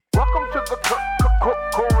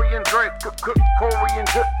Corey and Dre,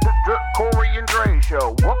 Corey and Dre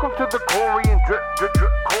show. Welcome to the Corey and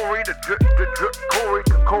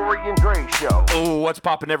Corey and Dre show. Oh, what's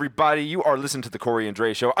poppin', everybody? You are listening to the Corey and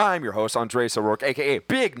Dre show. I'm your host, Andres O'Rourke, aka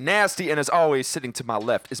Big Nasty, and as always, sitting to my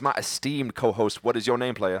left is my esteemed co-host. What is your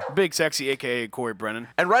name, player? Big Sexy, a.k.a. Corey Brennan.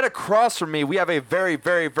 And right across from me, we have a very,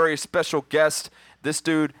 very, very special guest. This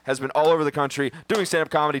dude has been all over the country doing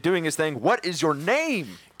stand-up comedy, doing his thing. What is your name?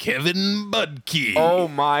 Kevin Budke. Oh,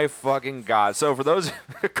 my fucking God. So for those,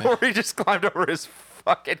 Corey just climbed over his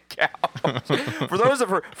fucking couch.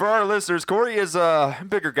 For our listeners, Corey is a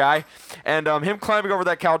bigger guy, and him climbing over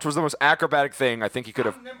that couch was the most acrobatic thing I think he could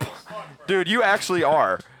have. Dude, you actually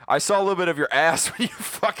are. I saw a little bit of your ass when you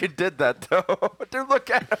fucking did that, though. Dude,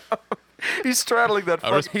 look at him. He's straddling that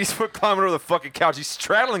he's climbing over the fucking couch. He's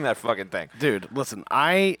straddling that fucking thing. Dude, listen,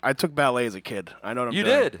 I took ballet as a kid. I know what I'm You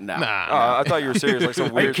doing. did? No. I thought you were serious, like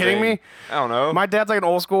some weird Are you kidding thing. me? I don't know. My dad's like an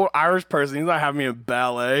old school Irish person. He's not having me in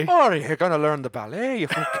ballet. Oh, you're gonna learn the ballet, you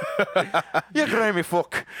fuck. You grimy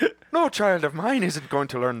fuck. No child of mine isn't going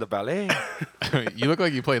to learn the ballet. You look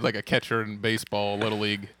like you played like a catcher in baseball, Little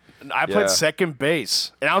League. I played second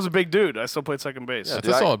base, and I was a big dude. I still played second base. That's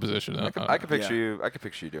a solid position. I can picture you. I can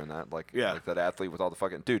picture you doing that, like that athlete with all the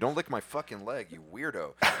fucking. Dude, don't lick my fucking leg, you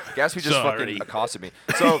weirdo. Gatsby just fucking accosted me.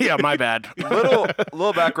 So yeah, my bad.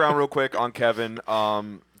 little background, real quick on Kevin.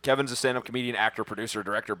 Kevin's a stand-up comedian, actor, producer,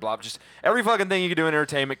 director, blah, just every fucking thing you can do in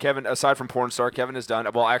entertainment. Kevin, aside from porn star, Kevin has done.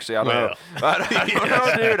 Well, actually, I don't know. I don't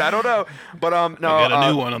know, dude. I don't know. But no, I got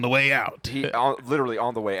a new one on the way out. He literally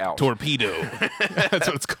on the way out. Torpedo. That's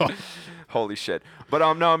what it's called. Holy shit. But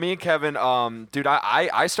no, me and Kevin, dude,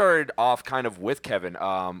 I started off kind of with Kevin,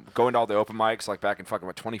 going to all the open mics like back in fucking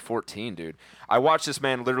 2014, dude. I watched this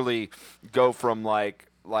man literally go from like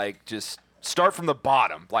just start from the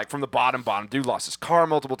bottom, bottom. Dude lost his car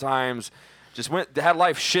multiple times. Just had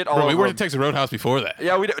life shit all over. We worked at Texas Roadhouse before that.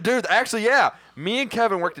 Yeah, we did. Dude, actually, yeah. Me and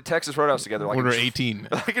Kevin worked at Texas Roadhouse together. Like when we were 18.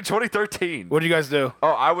 Like in 2013. What did you guys do? Oh,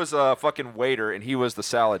 I was a fucking waiter, and he was the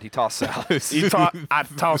salad. He tossed salads. I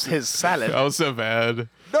tossed his salad. That was so bad.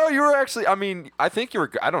 No, you were actually, I think you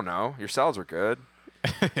were, I don't know. Your salads were good.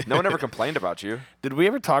 No one ever complained about you. Did we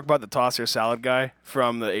ever talk about the toss your salad guy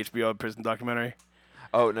from the HBO prison documentary?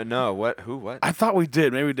 Oh, no. What? Who? What? I thought we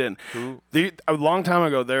did. Maybe we didn't. Who? A long time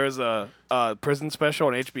ago, there was a prison special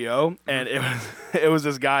on HBO, and it was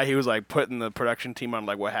this guy. He was like putting the production team on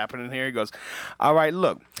like what happened in here. He goes, "All right,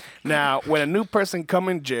 look, now when a new person come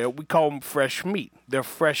in jail, we call them fresh meat. They're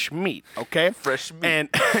fresh meat, okay? Fresh meat.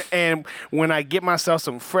 And when I get myself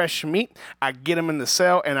some fresh meat, I get them in the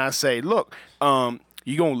cell, and I say, look,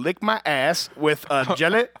 you gonna lick my ass with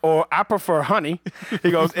jelly, or I prefer honey." He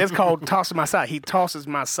goes, "It's called tossing my salad." He tosses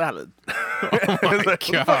my salad. Oh my What's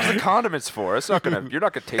the condiments for? It's not gonna. You're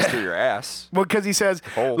not gonna taste through your ass. Well, because he says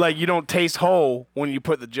Whole. like you don't taste whole when you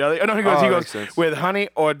put the jelly. Oh no, he that goes makes sense. with honey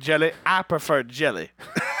or jelly. I prefer jelly.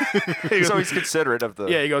 So he's considerate of the.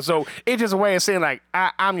 Yeah, he goes. So it's just a way of saying like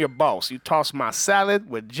I'm your boss. You toss my salad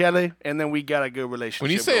with jelly, and then we got a good relationship.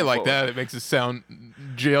 When you say it like that, it makes it sound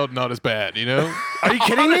jailed not as bad, you know? Are you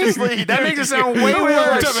kidding me? Honestly, That dude. makes it sound way You're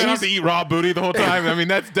worse. telling me not to eat raw booty the whole time? I mean,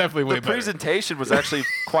 that's definitely way The better. presentation was actually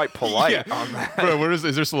quite polite on that. Bro, is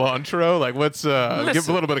there cilantro? Like, what's, give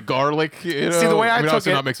a little bit of garlic, you know? See, the way I mean, took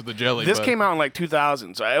obviously it, not mixed with the jelly. This but came out in like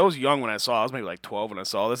 2000, so I was young when I saw it. I was maybe like 12 when I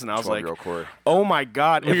saw this, and I was like, 12-year-old Corey. oh my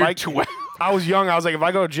God. If You're I 12. I was young. I was like, if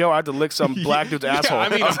I go to jail, I have to lick some black dude's asshole. I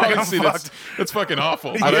mean, I was like, honestly, I'm fucked. that's fucking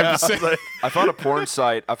awful. Yeah, I have I to say. was like- I found a porn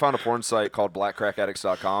site. Called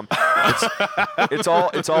blackcrackaddicts.com. It's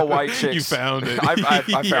all white chicks. You found it. I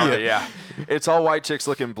found it. Yeah. It's all white chicks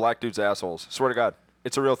licking black dudes' assholes. Swear to God,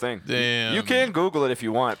 it's a real thing. Damn. You can Google it if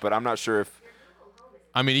you want, but I'm not sure if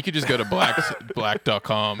I mean, you could just go to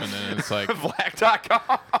black.com and then it's like,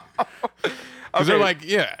 black.com. because they're like,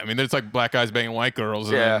 yeah, I mean, there's like black guys banging white girls.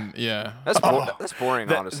 And Yeah. then, yeah. That's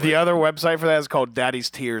boring, honestly. The other website for that is called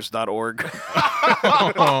daddystears.org.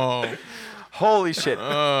 Oh. Holy shit. We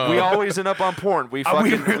always end up on porn. We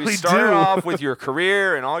really started do. off with your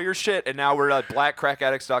career and all your shit, and now we're at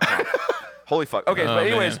blackcrackaddicts.com. Holy fuck. Okay, but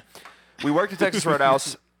anyways, man. we worked at Texas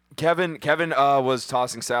Roadhouse. Kevin was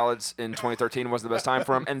tossing salads in 2013. Wasn't the best time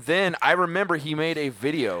for him. And then I remember he made a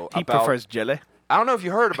video He about. prefers jelly. I don't know if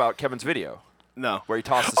you heard about Kevin's video No. where he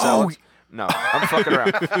tossed the salads. No, I'm fucking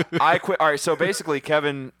around. I quit. All right, so basically,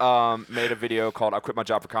 Kevin made a video called "I Quit My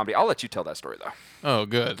Job for Comedy." I'll let you tell that story though. Oh,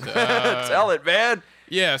 good. Tell it, man.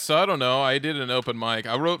 Yeah, so I don't know. I did an open mic.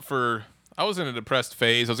 I wrote for I was in a depressed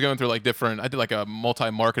phase. I was going through like I did like a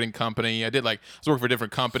multi-marketing company. I was working for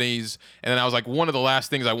different companies. And then I was like, one of the last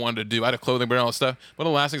things I wanted to do, I had a clothing brand and all this stuff. One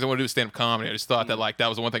of the last things I wanted to do was stand-up comedy. I just thought that like that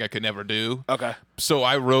was the one thing I could never do. Okay. So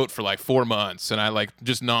I wrote for like 4 months, and I like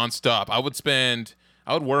just nonstop. I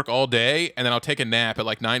would work all day, and then I'll take a nap at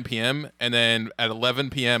like 9 p.m. And then at 11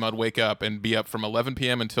 p.m. I'd wake up and be up from 11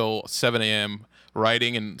 p.m. until 7 a.m.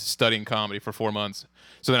 writing and studying comedy for 4 months.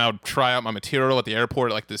 So then I would try out my material at the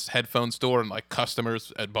airport at like this headphone store, and like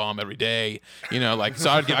customers at bomb every day. You know, like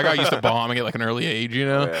so I got used to bombing at like an early age. You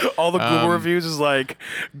know, All the Google reviews is like,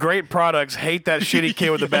 great products, hate that shitty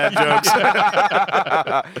kid with the bad jokes.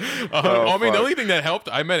 I mean, the only thing that helped,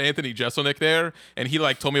 I met Anthony Jeselnik there, and he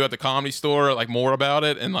like told me about the Comedy Store, like more about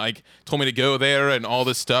it, and like told me to go there and all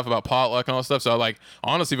this stuff about potluck and all this stuff. So like,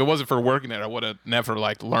 honestly, if it wasn't for working there, I would have never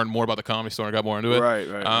like learned more about the Comedy Store and got more into it.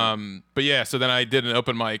 Right. But yeah, so then I did an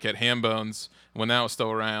open mic at Hambones when that was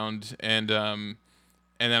still around, and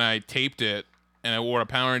then I taped it, and I wore a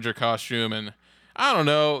Power Ranger costume, and I don't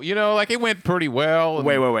know, you know, like it went pretty well.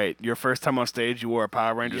 Wait. Your first time on stage, you wore a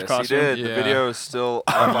Power Rangers costume? Yes, he did. Yeah. The video is still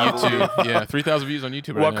On on YouTube. Yeah, 3,000 views on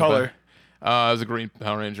YouTube. What color? It was a green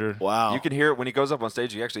Power Ranger. Wow. You can hear it when he goes up on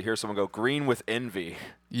stage. You actually hear someone go green with envy.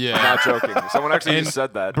 Yeah. I'm not joking. Someone actually And, just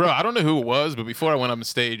said that. Bro, I don't know who it was, but before I went on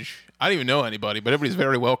stage, I didn't even know anybody, but everybody's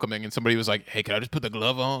very welcoming. And somebody was like, hey, can I just put the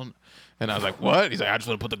glove on? And I was like, what? He's like, I just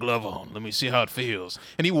want to put the glove on. Let me see how it feels.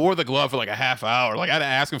 And he wore the glove for like a half hour. Like, I had to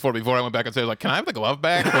ask him for it before I went back on stage. Like, can I have the glove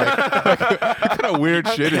back? Like what kind of weird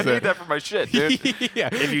shit is I need that for my shit, dude. yeah.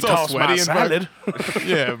 If you It's all toss my sweaty and salad.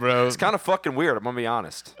 yeah, bro. It's kind of fucking weird. I'm gonna be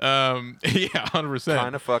honest. Yeah, 100%.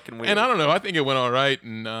 Kind of fucking weird. And I don't know. I think it went all right.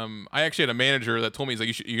 And I actually had a manager that told me, he's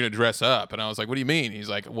like, you're going to dress up. And I was like, what do you mean? He's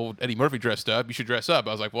like, well, Eddie Murphy dressed up. You should dress up.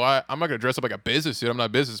 I was like, well, I'm not going to dress up like a business suit. I'm not a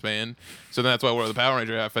businessman. So then that's why I wore the Power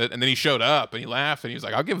Ranger outfit. And then he showed up and he laughed and he was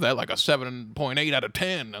like, I'll give that like a 7.8 out of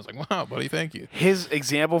 10. And I was like, wow, buddy, thank you. His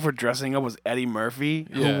example for dressing up was Eddie Murphy,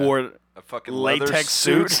 Yeah. who wore a fucking leather latex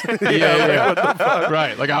suit. suits. Yeah.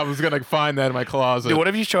 Right. Like I was going to find that in my closet. Dude, what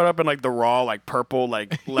if you showed up in like the raw, like purple,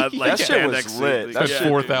 like like That shit was spandex lit. suit? That Spent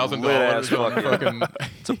shit $4,000 on lit as fucking.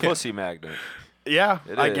 It's a pussy magnet. Yeah,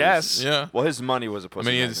 It I is. guess. Yeah. Well, his money was a I pussy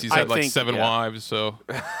mean, magnet. he's I had like think, 7 yeah. wives, so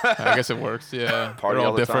I guess it works. Yeah. Party They're all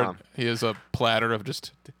all the different. time. He is a platter of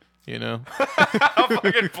just, you know,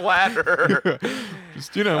 fucking flatter.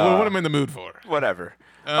 just, you know, what am I in the mood for? Whatever.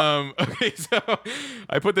 Okay, so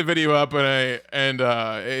I put the video up and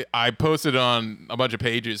I posted on a bunch of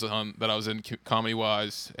pages on that I was in Comedy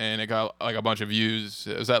Wise, and it got like a bunch of views.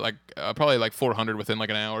 It was at like probably like 400 within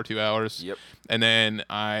like an hour, 2 hours. Yep. And then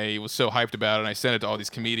I was so hyped about it, and I sent it to all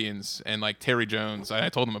these comedians and like Terry Jones. I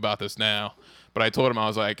told him about this now, but I told him I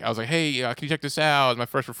was like, hey, can you check this out? It's my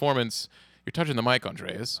first performance. You're touching the mic,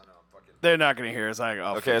 Andreas. They're not gonna hear us. I'll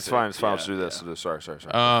Okay, fix it's fine. it. It's fine. Yeah, Let's do this. yeah. Sorry.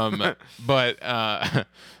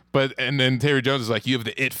 But and then Terry Jones is like, you have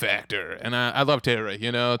the it factor, and I love Terry.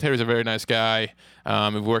 You know, Terry's a very nice guy.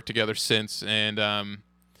 We've worked together since, and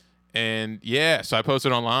yeah, so I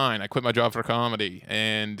posted online. I quit my job for comedy,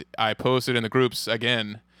 and I posted in the groups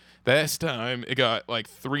again. This time it got like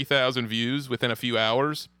 3,000 views within a few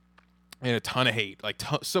hours. And a ton of hate, like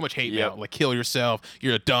so much hate Yep. now. Like, kill yourself.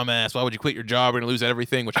 You're a dumbass. Why would you quit your job? You're gonna lose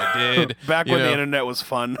everything, which I did. Back you when the know? internet was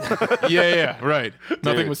fun. Yeah, right.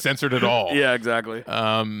 Nothing was censored at all. Yeah, exactly.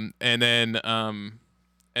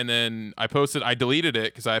 And then I posted. I deleted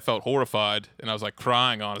it because I felt horrified, and I was like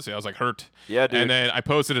crying. Honestly, I was like hurt. Yeah, dude. And then I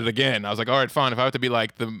posted it again. I was like, all right, fine. If I have to be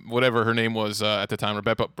like the whatever her name was at the time,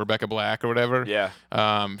 Rebecca Black or whatever. Yeah.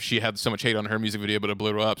 She had so much hate on her music video, but it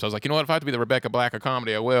blew her up. So I was like, you know what? If I have to be the Rebecca Black of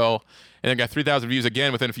comedy, I will. And then got 3,000 views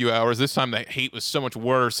again within a few hours. This time the hate was so much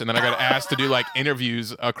worse. And then I got asked to do like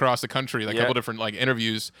interviews across the country, like a Yeah. couple different like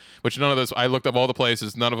interviews, which none of those, I looked up all the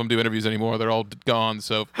places. None of them do interviews anymore. They're all gone.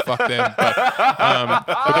 So fuck them. But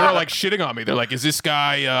they're all like shitting on me. They're like, is this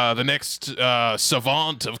guy the next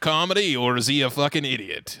savant of comedy, or is he a fucking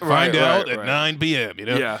idiot? Find out at 9 p.m., you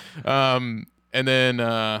know?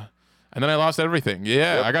 Yeah. And then I lost everything.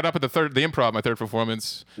 Yeah, Yep. I got up at the Improv, my third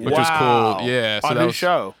performance, which was Wow. cool. Yeah, so On that whose was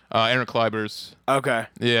show? Aaron Kleiber's. Okay.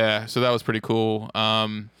 Yeah, so that was pretty cool.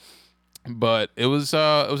 But it was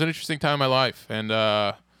an interesting time in my life, and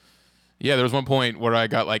yeah, there was one point where I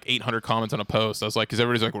got like 800 comments on a post. I was like, because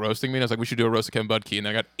everybody's like roasting me, and I was like, we should do a roast of Kevin Budke, and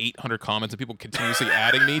I got 800 comments, and people continuously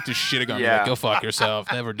adding me to shitting on me, Yeah. like, go fuck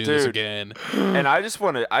yourself, never do this Dude. again. And I just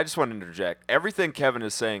want to interject. Everything Kevin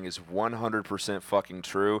is saying is 100% fucking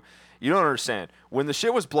true. You don't understand. When the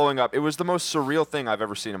shit was blowing up, it was the most surreal thing I've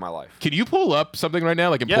ever seen in my life. Can you pull up something right now,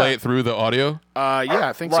 like, and Yeah. play it through the audio? Yeah,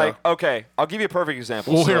 I think Like, so. okay, I'll give you a perfect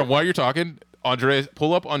example. Well, So- here, while you're talking,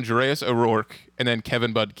 pull up Andreas O'Rourke and then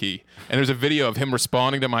Kevin Budke, and there's a video of him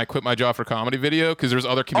responding to my "Quit My Job for Comedy" video because there's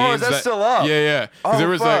other comedians. is that still up? Yeah. 'Cause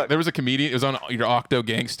Oh, fuck. there was a comedian. It was on your Octo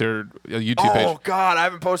Gangster YouTube page. Oh God, I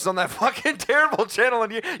haven't posted on that fucking terrible channel.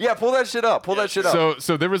 Yeah, pull that shit up. Pull that shit up.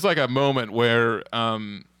 So there was like a moment where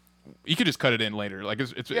you could just cut it in later. Like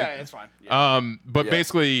it's fine. Yeah. But Yeah.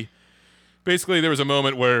 basically there was a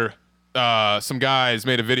moment where some guys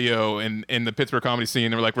made a video in the Pittsburgh comedy scene.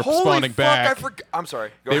 They were like responding Holy fuck, back. I'm sorry.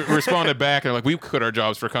 Go They ahead. responded back and they're like, we quit our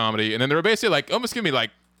jobs for comedy. And then they were basically like, almost give me like,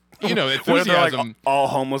 What if they're enthusiasm. like all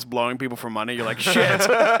homeless blowing people for money? You're like, shit.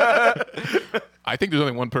 I think there's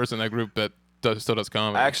only one person in that group that still does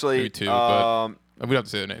comedy. Actually, maybe two, but we don't have to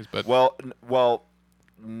say their names. But well,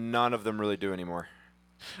 none of them really do anymore.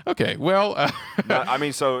 okay, well, No, I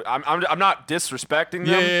mean, so I'm not disrespecting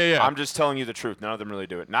them. Yeah. I'm just telling you the truth. None of them really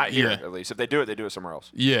do it. Not here, Yeah. at least. If they do it somewhere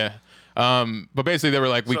else. yeah. But basically they were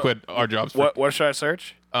like, we quit our jobs. For, What should I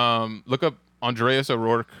search? look up Andreas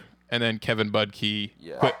O'Rourke and then Kevin Budke.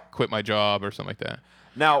 Yeah. Quit my job or something like that.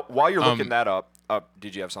 Now, while you're looking that up,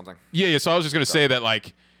 did you have something? Yeah. So I was just gonna say that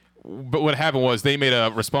like, but what happened was they made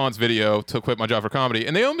a response video to quit my job for comedy,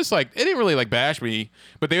 and they almost like it didn't really like bash me,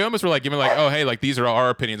 but they almost were like giving like, oh hey, like these are our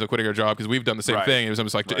opinions of quitting our job because we've done the same Right. thing. It was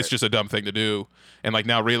almost like it's just a dumb thing to do, and like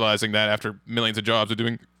now realizing that after millions of jobs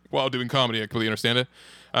while doing comedy, I completely understand it.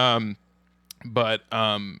 But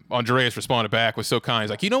Andreas responded back was so kind. He's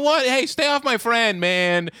like, you know what? Hey, stay off my friend,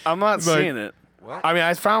 man. I'm not Like- seeing it. What? I mean,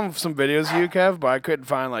 I found some videos of you, Kev, but I couldn't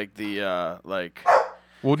find like the like.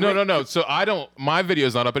 Well, no. So my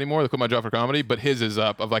video's not up anymore. The quit my job for comedy, but his is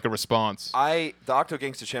up of like a response. The Octo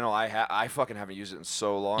Gangster channel, I fucking haven't used it in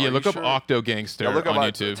so long. Yeah, Are look you up sure? Octo Gangster Yeah, look up on my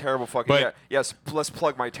YouTube. terrible fucking. But- Yes, let's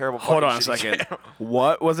plug my terrible. Hold fucking on a shitty second. channel.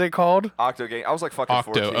 What was it called? Octo Gang. I was like fucking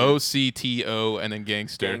Octo, 14. OCTO, and then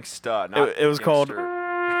Gangster. Gangsta. Not It was called- Gangster.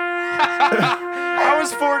 I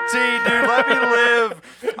was 14, dude. Let me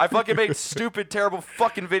live. I fucking made stupid, terrible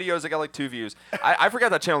fucking videos that got like 2 views. I forgot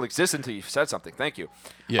that channel existed until you said something. Thank you.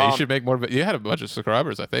 Yeah, you should make more. You had a bunch of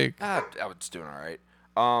subscribers, I think. I was doing all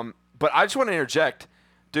right. But I just want to interject,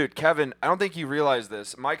 dude. Kevin, I don't think you realize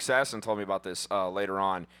this. Mike Sasson told me about this later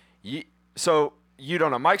on. So you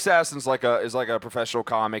don't know. Mike Sasson's like a professional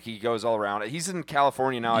comic. He goes all around. He's in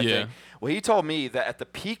California now, I Yeah. think. Well, he told me that at the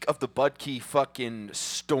peak of the Budke fucking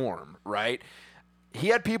storm, right? He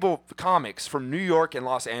had comics from New York and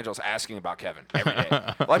Los Angeles asking about Kevin every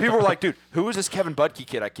day. Like people were like, dude, who is this Kevin Budke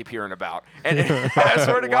kid I keep hearing about? And I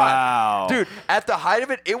swear to Wow. God, dude, at the height of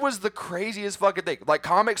it was the craziest fucking thing. Like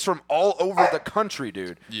comics from all over the country,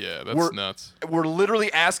 dude. Yeah, that's We're- nuts. We're literally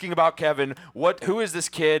asking about Kevin. Who is this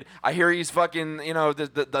kid? I hear he's fucking,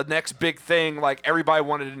 the next big thing. Like everybody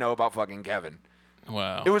wanted to know about fucking Kevin.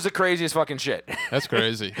 Wow, It was the craziest fucking shit. that's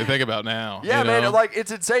crazy to think about now. Yeah, you man. know? Like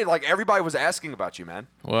it's insane. Like everybody was asking about you, man.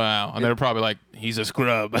 Wow, and they're probably like, he's a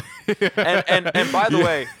scrub. And by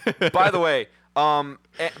the way,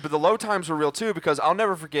 but the low times were real too because I'll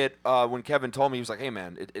never forget when Kevin told me he was like, "Hey,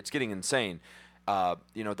 man, it's getting insane."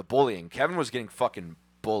 The bullying. Kevin was getting fucking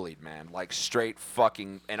bullied, man. Like straight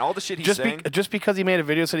fucking, and all the shit he's saying. Just because he made a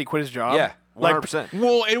video said he quit his job. Yeah, Like, 100%.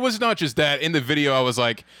 Well, it was not just that. In the video, I was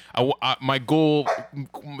like, my goal,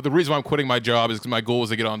 the reason why I'm quitting my job is because my goal is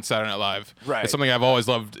to get on Saturday Night Live. Right. It's something I've always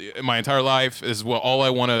loved in my entire life. This is what all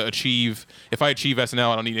I want to achieve. If I achieve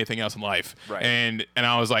SNL, I don't need anything else in life. Right. And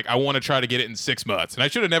I was like, I want to try to get it in 6 months. And I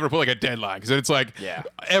should have never put like a deadline because it's like Yeah.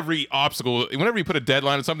 every obstacle. Whenever you put a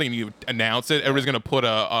deadline on something and you announce it, everybody's gonna put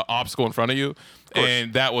a obstacle in front of you.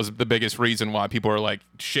 And that was the biggest reason why people are like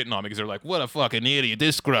shitting on me because they're like, what a fucking idiot.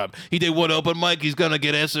 This scrub. He did one open mic. He's going to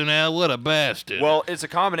get SNL. What a bastard. Well, it's a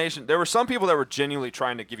combination. There were some people that were genuinely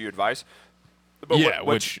trying to give you advice. But yeah,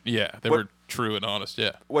 what they were true and honest.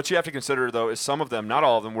 Yeah. what you have to consider though is some of them, not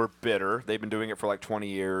all of them, were bitter. They've been doing it for like 20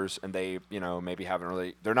 years, and they, maybe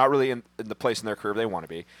they're not really in the place in their career they want to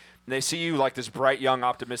be. And they see you like this bright, young,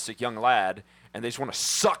 optimistic young lad, and they just want to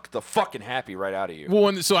suck the fucking happy right out of you.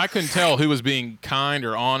 Well, so I couldn't tell who was being kind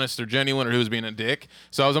or honest or genuine or who was being a dick.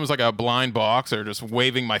 So I was almost like a blind boxer, just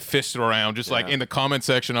waving my fist around, just like in the comment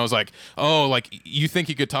section. I was like, "Oh, like you think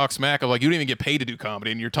you could talk smack? I'm like, you don't even get paid to do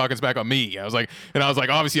comedy, and you're talking smack on me." I was like,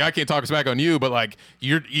 obviously I can't talk smack on you, but like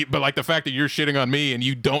but like the fact that you're shitting on me and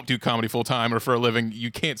you don't do comedy full time or for a living, you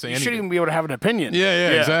can't say You anything. shouldn't even be able to have an opinion.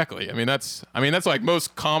 Yeah, exactly. I mean, that's like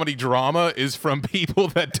most comedy drama is from people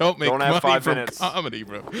that don't make Don't have money 5 from minutes. comedy,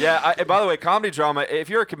 bro. Yeah, and by the way, comedy drama, if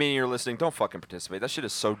you're a comedian you're listening, don't fucking participate. That shit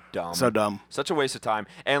is so dumb. So dumb. Such a waste of time.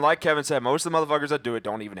 And like Kevin said, most of the motherfuckers that do it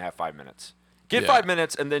don't even have 5 minutes. Get Yeah. 5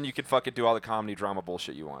 minutes, and then you can fucking do all the comedy drama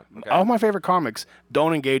bullshit you want. Okay? All my favorite comics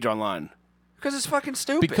don't engage online. Because it's fucking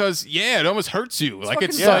stupid. Because it almost hurts you. Like fucking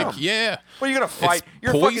it's dumb. like What are you gonna fight?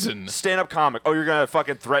 You're a poison. fucking stand-up comic. Oh, you're gonna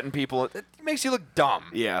fucking threaten people. It makes you look dumb.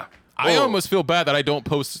 Yeah. I almost feel bad that I don't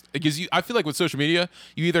post because I feel like with social media,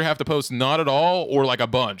 you either have to post not at all or like a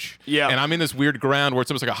bunch. Yeah. And I'm in this weird ground where it's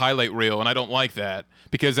almost like a highlight reel, and I don't like that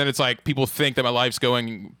because then it's like people think that my life's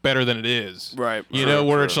going better than it is. Right. You know,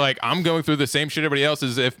 where it's like I'm going through the same shit everybody else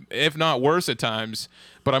is, if not worse at times.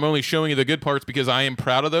 But I'm only showing you the good parts because I am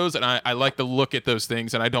proud of those, and I like to look at those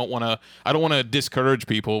things, and I don't want to discourage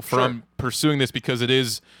people from pursuing this because it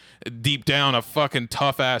is deep down a fucking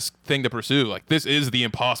tough ass thing to pursue. Like this is the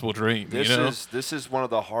impossible dream. This you know? this is one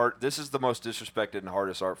of the this is the most disrespected and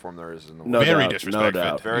hardest art form there is in the world. No Very doubt, disrespectful. no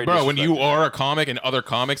doubt. Very Bro, when you disrespectful. are a comic and other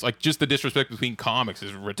comics, like just the disrespect between comics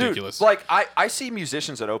is ridiculous. Dude, like I see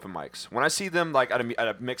musicians at open mics. When I see them like at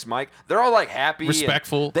a mixed mic, they're all like happy, and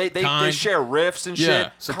Respectful, They kind. share riffs and Yeah.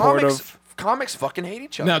 shit. Supportive. Comics fucking hate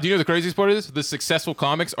each other. Now, do you know the craziest part is? The successful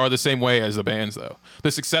comics are the same way as the bands, though. The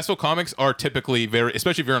successful comics are typically very,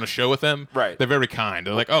 especially if you're on a show with them, Right. they're very kind.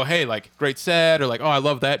 They're like, oh, hey, like, great set, or like, oh, I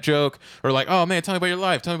love that joke, or like, oh, man, tell me about your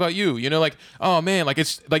life, tell me about you. You know, like, oh, man, like,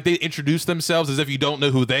 it's like they introduce themselves as if you don't know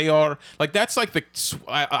who they are. Like, that's like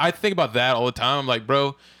I think about that all the time. I'm like,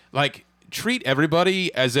 bro, like, treat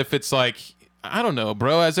everybody as if it's like, I don't know,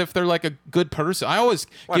 bro, as if they're like a good person. I always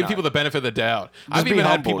give not? people the benefit of the doubt. I've be even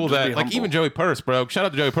had humble. people Just that, be like humble. even Joey Purse, bro. Shout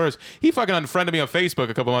out to Joey Purse. He fucking unfriended me on Facebook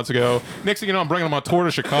a couple months ago. Next thing you know, I'm bringing him on tour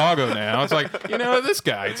to Chicago now. It's like, you know, this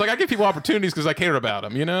guy. It's like I give people opportunities because I care about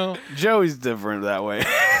him, you know? Joey's different that way.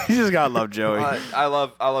 You just gotta love Joey. I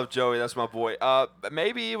love Joey. That's my boy.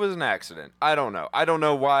 Maybe it was an accident. I don't know. I don't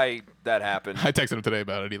know why that happened. I texted him today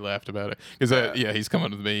about it. He laughed about it. Because, he's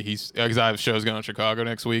coming with me. Because I have shows going to Chicago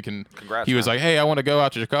next week. And Congrats, he was man. like, hey, I want to go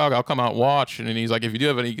out to Chicago. I'll come out and watch. And then he's like, if you do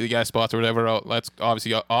have any guest spots or whatever, that's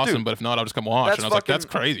obviously awesome. Dude, but if not, I'll just come watch. that's And I was like, that's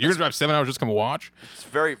fucking- crazy. You're going to drive 7 hours just to come watch? It's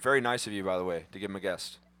very, very nice of you, by the way, to give him a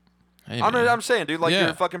guest. Hey, I'm man. saying, dude, like Yeah.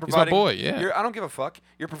 you're fucking He's my providing. boy, yeah. I don't give a fuck.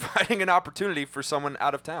 You're providing an opportunity for someone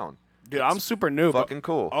out of town. Dude, I'm super new. but Fucking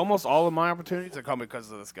cool. Almost all of my opportunities are coming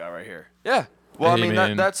because of this guy right here. Yeah. Well, Hey, I mean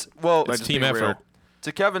man. that's well. Like, It's just team being real. effort.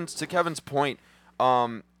 To Kevin's point,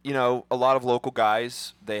 you know, a lot of local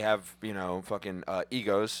guys, they have, you know, fucking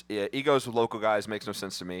egos. Yeah, egos with local guys makes no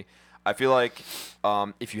sense to me. I feel like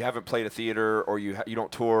if you haven't played a theater or you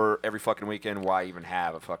don't tour every fucking weekend, why even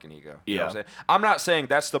have a fucking ego? You know what I'm Yeah. saying? I'm not saying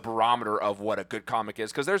that's the barometer of what a good comic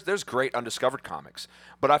is, because there's great undiscovered comics.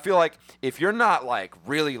 But I feel like if you're not like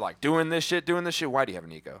really like doing this shit, why do you have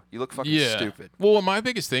an ego? You look fucking stupid. Well, my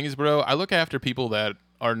biggest thing is, bro, I look after people that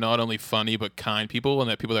are not only funny but kind people and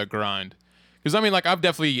that people that grind. Because, I mean, like, I've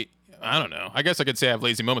definitely, I don't know. I guess I could say I have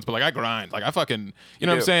lazy moments, but, like, I grind. Like, I fucking, you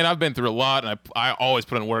know what I'm do. saying? I've been through a lot, and I always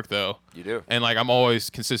put in work, though. You do. And, like, I'm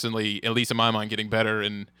always consistently, at least in my mind, getting better.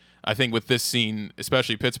 And I think with this scene,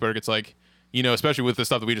 especially Pittsburgh, it's like, you know, especially with the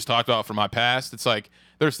stuff that we just talked about from my past, it's like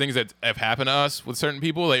there's things that have happened to us with certain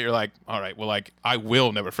people that you're like, all right, well, like, I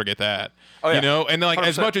will never forget that. Oh, yeah. You know? And, like,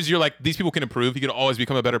 as 100%. much as you're like, these people can improve, you can always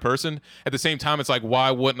become a better person. At the same time, it's like,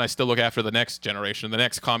 why wouldn't I still look after the next generation, the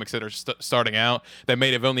next comics that are starting out that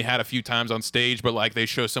may have only had a few times on stage, but, like, they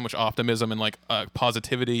show so much optimism and, like,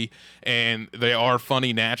 positivity, and they are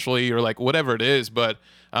funny naturally or, like, whatever it is. But,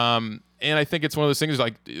 and I think it's one of those things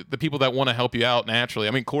like the people that want to help you out naturally.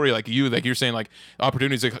 I mean, Corey, like you're saying, like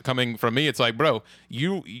opportunities are coming from me. It's like, bro,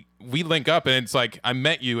 we link up and it's like I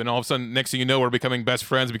met you, and all of a sudden, next thing you know, we're becoming best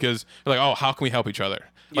friends because you're like, oh, how can we help each other?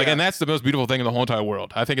 Like, Yeah. and that's the most beautiful thing in the whole entire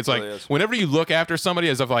world. I think it's like really is. whenever you look after somebody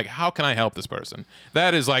as of like, how can I help this person?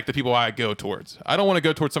 That is like the people I go towards. I don't want to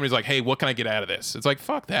go towards somebody who's like, hey, what can I get out of this? It's like,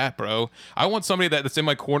 fuck that, bro. I want somebody that's in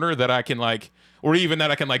my corner that I can like, or even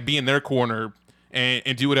that I can like be in their corner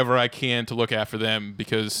and do whatever I can to look after them,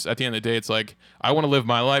 because at the end of the day, it's like I want to live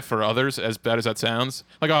my life for others, as bad as that sounds.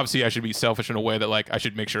 Like, obviously, I should be selfish in a way that like I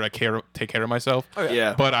should make sure I take care of myself.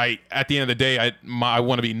 Yeah. But at the end of the day, I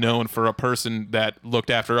want to be known for a person that looked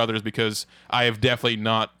after others, because I have definitely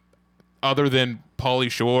not, other than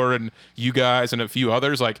Pauly Shore and you guys and a few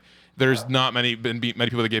others, like there's not many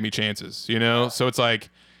people that gave me chances, you know? So it's like,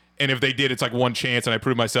 and if they did, it's like one chance and I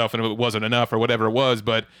proved myself and it wasn't enough or whatever it was.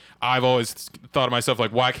 But I've always thought to myself,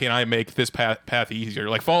 like, why can't I make this path easier?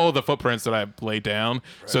 Like, follow the footprints that I've laid down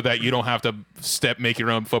so that you don't have to make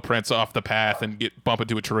your own footprints off the path and bump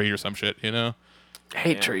into a tree or some shit, you know?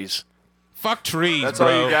 Hate trees. Fuck trees, That's bro.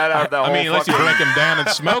 all you got out of that I whole mean, unless you fucking- break them down and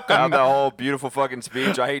smoke Out them. that whole beautiful fucking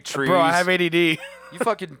speech. I hate trees. Bro, I have ADD. You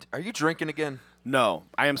fucking. Are you drinking again? No,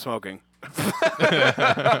 I am smoking.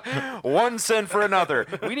 One sin for another.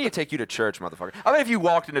 We need to take you to church, motherfucker. I mean, if you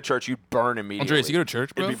walked into church, you'd burn immediately. Andreas, you go to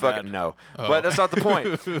church, bro? It'd be fucking no. But that's not the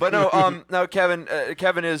point. But no,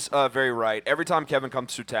 Kevin is very right. Every time Kevin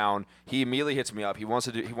comes through town, he immediately hits me up. He wants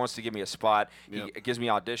to give me a spot. Yep. He gives me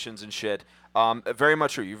auditions and shit. Very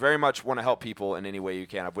much true. You very much want to help people in any way you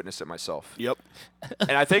can. I've witnessed it myself. Yep.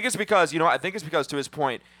 And I think it's because, to his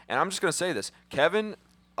point, and I'm just going to say this, Kevin,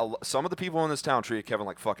 some of the people in this town treated Kevin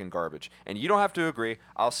like fucking garbage. And you don't have to agree.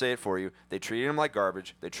 I'll say it for you. They treated him like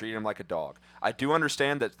garbage. They treated him like a dog. I do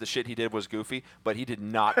understand that the shit he did was goofy, but he did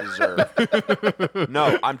not deserve.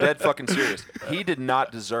 No, I'm dead fucking serious. He did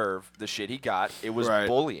not deserve the shit he got. It was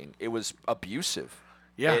bullying. It was abusive.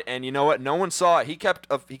 Yeah. And you know what? No one saw it. He kept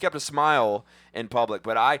a smile in public,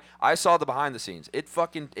 but I saw the behind the scenes. It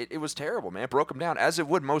was terrible, man. It broke him down, as it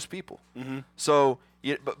would most people. Mm-hmm. So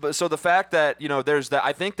so the fact that there's that,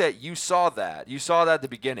 I think that you saw that at the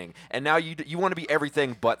beginning, and now you want to be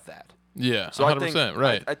everything but that. Yeah, so 100%,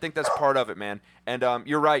 right. I think that's part of it, man. And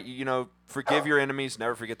you're right. Forgive your enemies,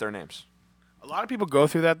 never forget their names. A lot of people go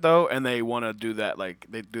through that though, and they want to do that. Like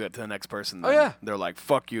they do that to the next person. Oh yeah, they're like,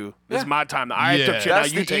 "Fuck you! This is Yeah. my time. I Yeah. took shit.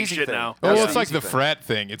 That's Now you the take easy shit thing. now." Well, That's it's the like easy the thing. frat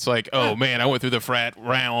thing. It's like, oh man, I went through the frat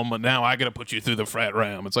realm, and now I gotta put you through the frat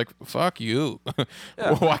realm. It's like, fuck you.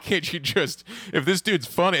 Why can't you just? If this dude's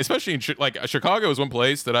funny, especially in Chicago is one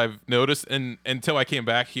place that I've noticed, and until I came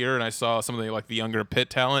back here and I saw some of the younger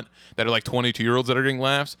pit talent that are 22-year-olds that are getting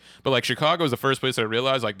laughs. But Chicago is the first place I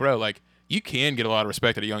realized, bro, you can get a lot of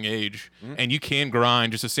respect at a young age, and you can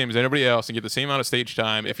grind just the same as anybody else and get the same amount of stage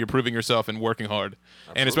time if you're proving yourself and working hard,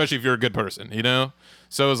 and especially if you're a good person,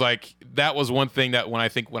 So it was that was one thing that when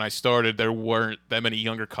I started, there weren't that many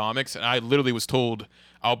younger comics, and I literally was told,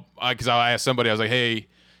 because I asked somebody, I was like, hey,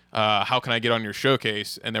 how can I get on your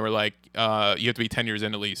showcase? And they were like, you have to be 10 years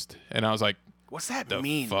in at least, and I was like, What's that the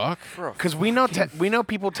mean? fuck? Because we know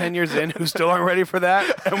people 10 years in who still aren't ready for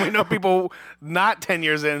that, and we know people not 10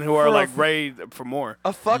 years in who are ready for more.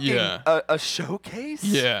 A fucking Yeah. a showcase?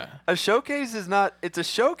 Yeah. A showcase is not. It's a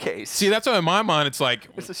showcase. See, that's why in my mind it's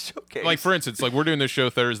it's a showcase. for instance, we're doing this show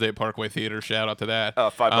Thursday at Parkway Theater. Shout out to that.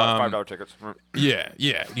 $5 tickets. Yeah.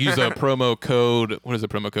 Use the promo code. What is the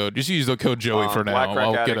promo code? Just use the code Joey for now. Black Crack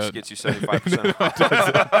I'll Addicts get gets you 75%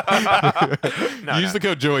 off. use the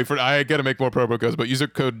code Joey for. I gotta make more promo codes, but use the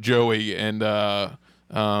code Joey and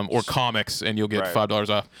or comics, and you'll get Right. $5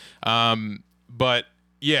 off. But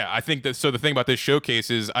yeah, I think that. So the thing about this showcase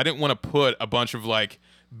is I didn't want to put a bunch of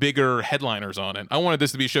bigger headliners on it. I wanted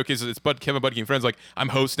this to be a showcase. It's Kevin Budke and Friends. I'm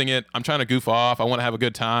hosting it. I'm trying to goof off. I want to have a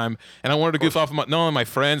good time, and I wanted to goof off not only my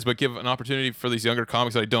friends, but give an opportunity for these younger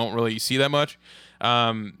comics that I don't really see that much.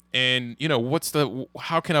 And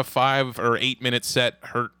how can a 5 or 8 minute set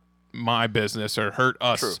hurt my business or hurt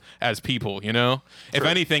us as people? If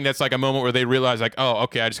anything, that's a moment where they realize oh,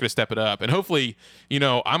 okay, I just gotta step it up. And hopefully,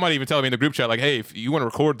 I might even tell them in the group chat hey, if you want to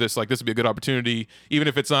record this, this would be a good opportunity, even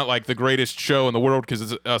if it's not the greatest show in the world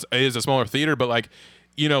because it is a smaller theater, but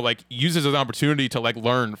use it as an opportunity to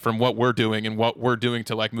learn from what we're doing and what we're doing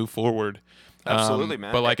to move forward. Absolutely,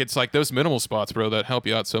 man. But it's those minimal spots, bro, that help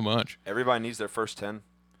you out so much. Everybody needs their first 10.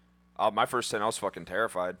 My first 10, I was fucking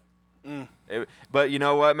terrified. But you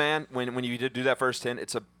know what, man? When you did do that first 10,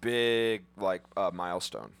 it's a big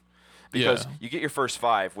milestone. Because you get your first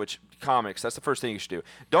 5, which comics, that's the first thing you should do.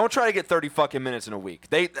 Don't try to get 30 fucking minutes in a week.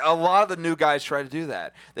 A lot of the new guys try to do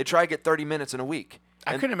that. They try to get 30 minutes in a week.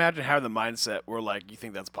 I couldn't imagine having the mindset where you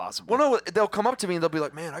think that's possible. Well, no, they'll come up to me and they'll be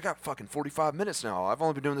like, "Man, I got fucking 45 minutes now. I've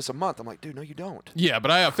only been doing this a month." I'm like, "Dude, no, you don't." Yeah, but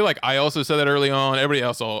I feel I also said that early on. Everybody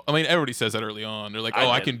says that early on. They're like, "Oh,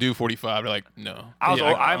 I can do 45." They're like, "No."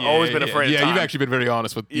 I've always been afraid of time. You've actually been very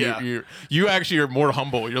honest with. Yeah. You actually are more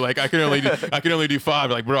humble. You're like, I can only do 5.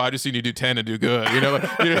 You're like, bro, I just need you to do 10 and do good.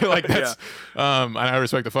 That's. And I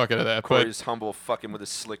respect the fuck out of that. Corey's humble, fucking with his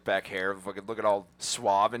slick back hair, fucking looking all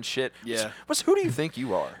suave and shit. Yeah. Who do you think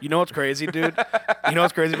you are? You know what's crazy, dude? You know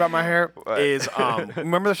what's crazy about my hair is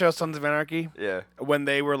remember the show Sons of Anarchy? Yeah. When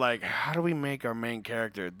they were like, how do we make our main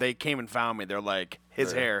character? They came and found me. They're like,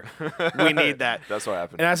 his hair. We need that. That's what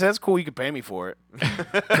happened. And I said, that's cool. You can pay me for it.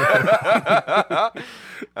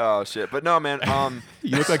 Oh shit! But no, man.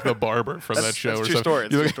 You look like the barber from that show. That's or a true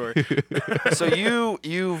something. story. It's a true story. So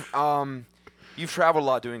you've traveled a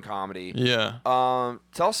lot doing comedy. Yeah.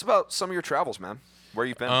 Tell us about some of your travels, man. Where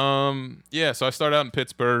you've been? Yeah, so I started out in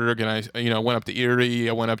Pittsburgh, and I went up to Erie.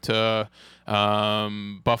 I went up to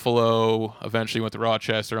Buffalo. Eventually went to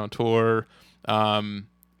Rochester on tour.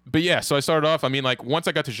 But yeah, so I started off. Once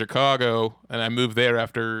I got to Chicago and I moved there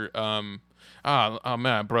after Oh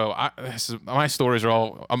man, bro! My stories are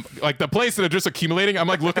all like the place that are just accumulating. I'm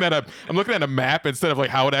like looking at a map instead of like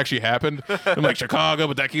how it actually happened. I'm like Chicago,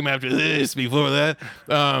 but that came after this, before that.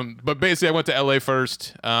 But basically, I went to LA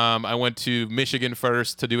first. I went to Michigan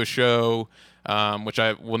first to do a show, which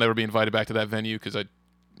I will never be invited back to that venue because I,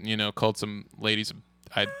 called some ladies.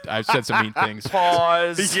 I said some mean things.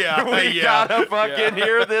 Pause. Yeah, we gotta fucking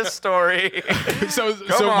hear this story. So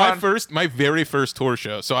my very first tour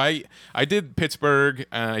show. So I did Pittsburgh,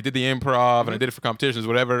 and I did the Improv, and I did it for competitions,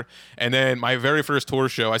 whatever. And then my very first tour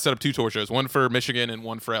show, I set up 2 tour shows, one for Michigan and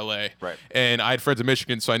one for LA. Right. And I had friends in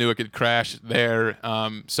Michigan, so I knew I could crash there.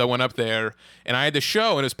 So I went up there, and I had the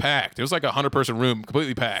show, and it was packed. It was like a 100-person room,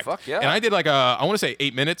 completely packed. Fuck yeah. And I did I want to say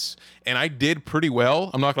 8 minutes, and I did pretty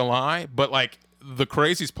well. I'm not gonna lie, but like. The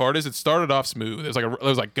craziest part is it started off smooth. It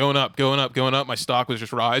was like going up. My stock was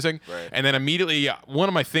just rising, Right. and then immediately one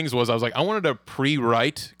of my things was I was like I wanted to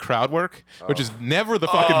pre-write crowd work, which is never the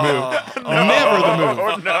fucking move. Never the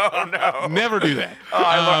move. No. Never do that.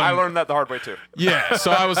 I learned that the hard way too. Yeah, so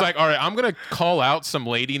I was like, all right, I'm gonna call out some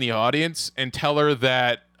lady in the audience and tell her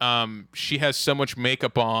that she has so much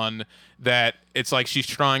makeup on that it's like she's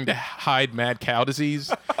trying to hide mad cow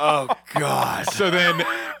disease. Oh God. So then,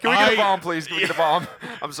 Can we get a bomb, please? Can we get a bomb?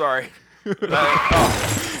 I'm sorry. Okay,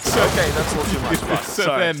 that's a little too much.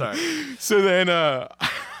 So then,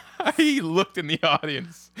 I looked in the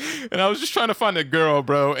audience, and I was just trying to find a girl,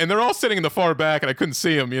 bro. And they're all sitting in the far back, and I couldn't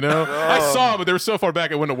see them, I saw them, but they were so far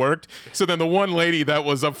back it wouldn't have worked. So then the one lady that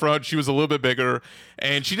was up front, she was a little bit bigger,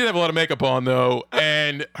 and she did have a lot of makeup on, though.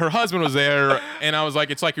 And her husband was there, and I was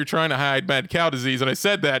like, it's like you're trying to hide mad cow disease. And I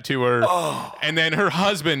said that to her. And then her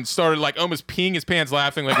husband started, like, almost peeing his pants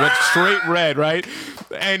laughing, like, went straight red, right?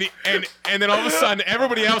 And then all of a sudden,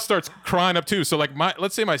 everybody else starts crying up, too. So, like,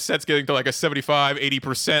 let's say my set's getting to, like, a 75,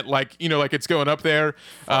 80%, like, like it's going up there,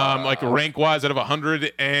 like rank-wise out of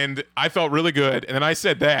 100, and I felt really good. And then I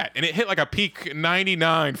said that, and it hit like a peak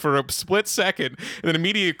 99 for a split second, and then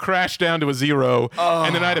immediately crashed down to a 0,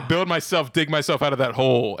 and then I had to dig myself out of that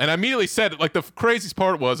hole. And I immediately said, like, the craziest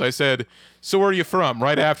part was, I said, so where are you from?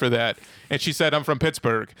 Right after that. And she said, I'm from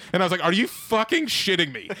Pittsburgh. And I was like, are you fucking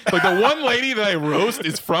shitting me? Like, the one lady that I roast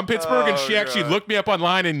is from Pittsburgh, and she actually looked me up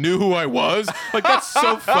online and knew who I was. Like, that's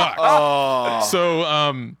so fucked. So,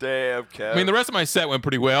 Damn, Kev. I mean, the rest of my set went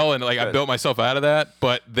pretty well, and like I built myself out of that.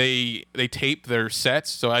 But they taped their sets,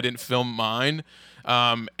 so I didn't film mine.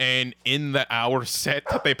 And in the hour set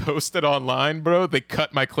that they posted online, bro, they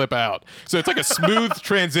cut my clip out. So it's like a smooth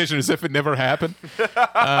transition as if it never happened.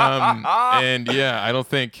 And yeah, I don't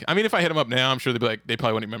think. I mean, if I hit them up now, I'm sure they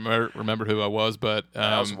probably wouldn't remember who I was. But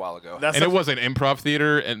that was a while ago. And it was an improv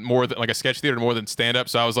theater and more than like a sketch theater, more than stand up.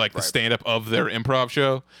 So I was like the stand up of their improv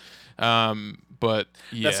show. But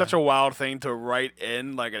yeah, That's such a wild thing to write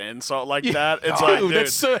in, like an insult like that. It's like,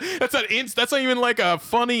 dude, that's not even like a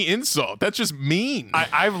funny insult. That's just mean.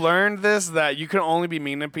 I've learned this that you can only be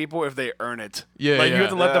mean to people if they earn it. Yeah, like you have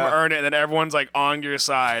to let them Yeah. earn it, and then everyone's like on your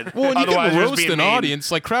side. Well, and you Otherwise, can you're just roast being an mean.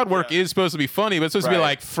 audience. Like crowd work is supposed to be funny, but it's supposed to be Right.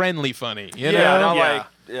 like friendly funny. You Yeah, know? not Yeah.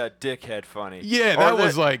 like dickhead funny. Yeah, Or that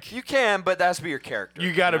was like- you can, but that has to be your character.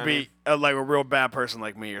 You got to know what I be mean? like a real bad person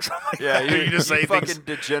like me or something. Yeah, you just say fucking things.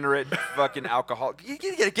 degenerate, fucking alcoholic. You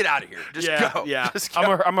gotta get out of here. Just Yeah, go. yeah. Just I'm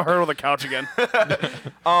go. a hurdle the couch again.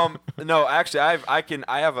 No, actually,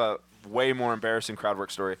 I have a way more embarrassing crowd work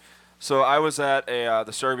story. So I was at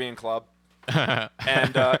the Serbian club, and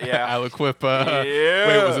yeah. Aliquip. Yeah.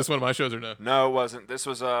 Wait, was this one of my shows or no? No, it wasn't. This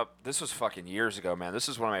was fucking years ago, man. This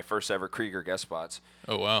is one of my first ever Krieger guest spots.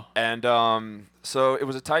 Oh wow. And so it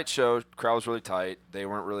was a tight show. Crowd was really tight. They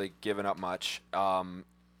weren't really giving up much.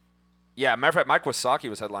 Yeah, matter of fact, Mike Wasaki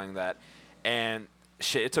was headlining that, and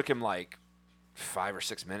shit, it took him like 5 or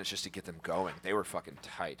 6 minutes just to get them going. They were fucking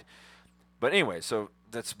tight. But anyway, so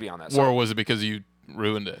let's be on that. So, Or was it because you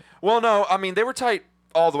ruined it? well, no, I mean they were tight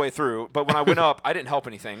all the way through. But when I went up, I didn't help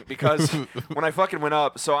anything because when I fucking went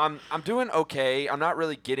up, so I'm doing okay. I'm not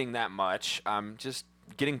really getting that much. I'm just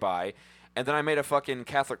getting by. And then I made a fucking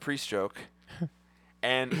Catholic priest joke.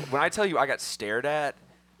 And when I tell you I got stared at,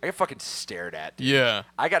 I got fucking stared at, dude. Yeah.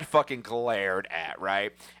 I got fucking glared at,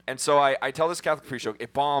 right? And so I tell this Catholic priest joke.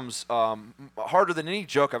 It bombs harder than any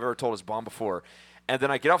joke I've ever told has bombed before. And then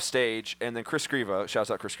I get off stage, and then Chris Skriva, shouts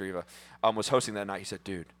out Chris Skriva, was hosting that night. He said,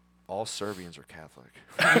 dude, all Serbians are Catholic.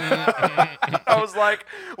 I was like,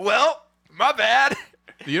 well, my bad.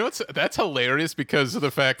 You know what's that's hilarious because of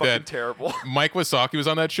the fact Fucking that terrible. Mike Wasaki was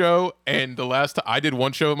on that show, and the last time I did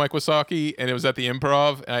one show with Mike Wasaki, and it was at the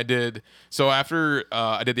Improv, and I did after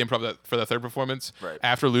I did the Improv for that third performance. Right.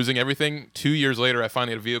 After losing everything, 2 years later, I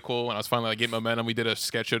finally had a vehicle, and I was finally like getting momentum. We did a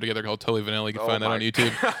sketch show together called Totally Vanilla. You can find that my on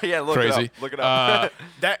YouTube. Yeah, look Crazy. it up. Look it up.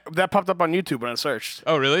 That popped up on YouTube when I searched.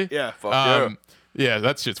 Oh, really? Yeah. Fuck yeah. Yeah,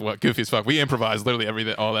 that's just goofy as fuck. We improvised literally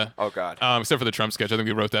everything, all that. Oh, God. Except for the Trump sketch, I think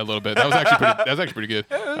we wrote that a little bit. That was actually pretty good.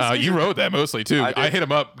 You wrote that mostly too. I did. I hit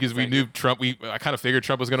him up because we knew Trump. I kind of figured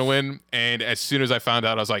Trump was going to win, and as soon as I found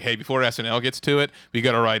out, I was like, "Hey, before SNL gets to it, we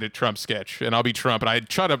got to write a Trump sketch, and I'll be Trump." And I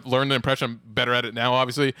try to learn the impression. I'm better at it now,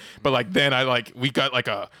 obviously. But like then, we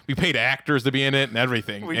paid actors to be in it and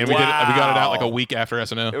everything, and we got it out like a week after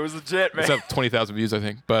SNL. It was legit, man. It's up 20,000 views, I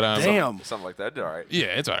think. But Damn. Something like that. All right. yeah,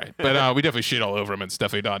 it's all right. But we definitely shit all over him and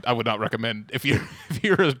stuff. I would not recommend if you're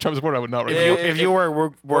a Trump supporter. I would not recommend. If you wear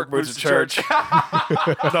work boots to church, don't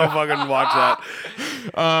fucking watch that.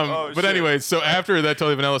 Oh, But shit. anyway, so after that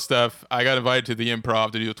Totally Vanilla stuff, I got invited to the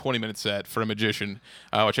Improv to do a 20-minute set for a magician,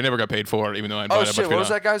 which I never got paid for, even though I Oh, invited a shit. bunch of What was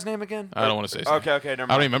people. that guy's name again? I don't want to say. Okay, never I don't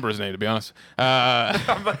mind. even remember his name, to be honest. I'm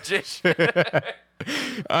a magician.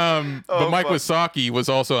 But Mike Wasaki was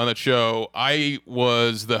also on that show. I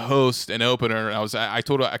was the host and opener. I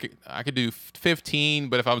told her I could do 15,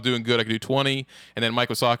 but if I was doing good, I could do 20. And then Mike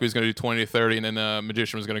Wasaki was going to do 20 to 30, and then the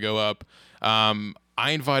magician was going to go up.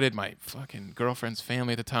 I invited my fucking girlfriend's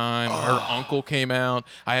family at the time. Her uncle came out.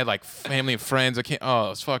 I had like family and friends. It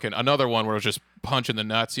was fucking another one where it was just punching the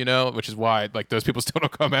nuts, which is why like those people still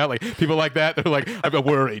don't come out. Like people like that, they're like, I'm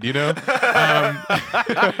worried, They're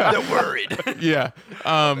worried. Yeah.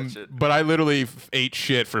 But I literally ate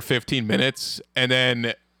shit for 15 minutes, and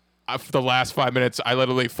then for the last 5 minutes, I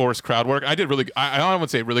literally forced crowd work. I did really. I don't want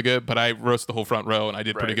to say really good, but I roasted the whole front row, and I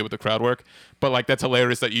did pretty Right. good with the crowd work. But like that's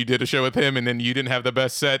hilarious that you did a show with him, and then you didn't have the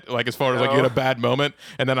best set. Like as far as like you had a bad moment,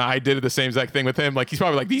 and then I did the same exact thing with him. Like he's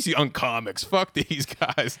probably like these young comics. Fuck these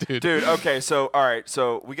guys, dude. Dude, okay, so, all right.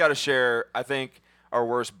 So we got to share, I think, our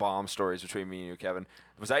worst bomb stories between me and you, Kevin.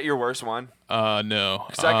 Was that your worst one? No.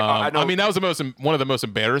 I know- I mean, that was one of the most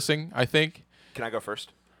embarrassing. I think. Can I go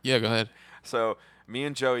first? Yeah, go ahead. So me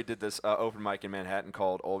and Joey did this open mic in Manhattan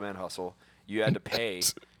called Old Man Hustle. You had to pay.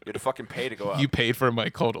 You had to fucking pay to go up. You paid for a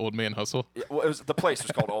mic called Old Man Hustle. Yeah, well, the place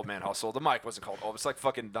was called Old Man Hustle. The mic wasn't called Old. It's like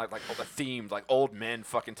fucking like a themed like old men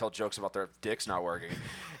fucking tell jokes about their dicks not working.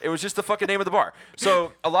 It was just the fucking name of the bar.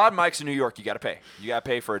 So a lot of mics in New York, you got to pay. You got to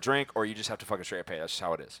pay for a drink, or you just have to fucking straight up pay. That's just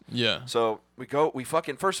how it is. Yeah. So we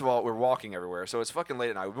fucking, first of all, we're walking everywhere. So it's fucking late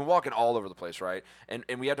at night. We've been walking all over the place, right? And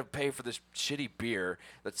we had to pay for this shitty beer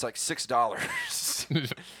that's like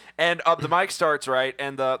 $6. And the mic starts, right?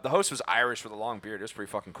 And the host was Irish with a long beard. It was pretty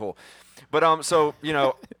fucking cool. But so,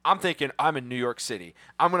 I'm thinking I'm in New York City.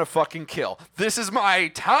 I'm going to fucking kill. This is my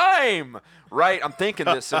time, right? I'm thinking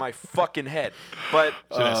this in my fucking head. But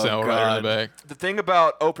Should I sound right in the back? the thing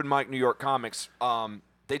about open mic New York comics,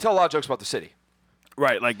 they tell a lot of jokes about the city.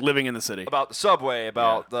 Right, like living in the city. About the subway,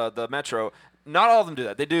 about the metro. Not all of them do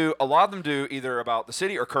that. A lot of them do either about the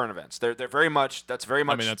city or current events. They're very much. That's very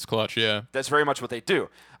much. I mean, that's clutch. Yeah. That's very much what they do.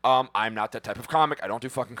 I'm not that type of comic. I don't do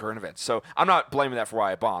fucking current events. So I'm not blaming that for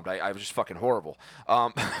why I bombed. I was just fucking horrible.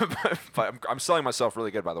 But I'm selling myself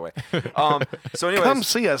really good, by the way. So anyways. Come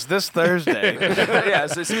see us this Thursday. Yeah,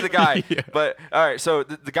 so see the guy. But all right, so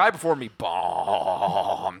the guy before me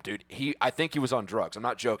bombed, dude. I think he was on drugs. I'm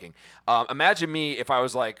not joking. Imagine me if I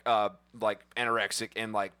was like anorexic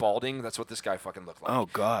and like balding. That's what this guy fucking looked like. Oh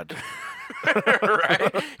God.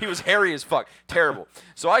 Right? He was hairy as fuck. Terrible.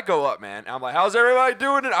 So I go up, man, and I'm like, how's everybody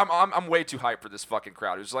doing it? I'm way too hyped for this fucking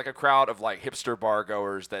crowd. It was like a crowd of like hipster bar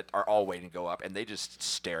goers that are all waiting to go up, and they just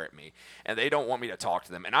stare at me, and they don't want me to talk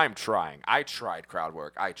to them, and I'm trying. I tried crowd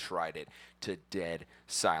work. I tried it to dead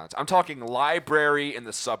silence. I'm talking library in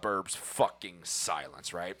the suburbs fucking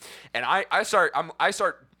silence, right? And I start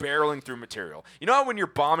barreling through material. You know how when you're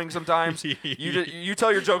bombing sometimes you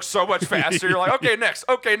tell your jokes so much faster. You're like, okay,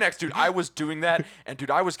 next, dude. I was doing that, and dude,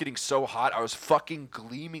 I was getting so hot. I was fucking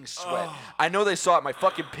gleaming sweat. I know they saw it. My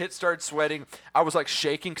fucking pit started sweating. I was like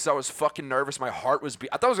shaking because I was fucking nervous. My heart was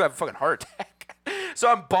I thought I was gonna have a fucking heart attack. So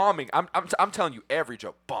I'm bombing. I'm telling you every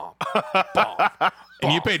joke. Bomb.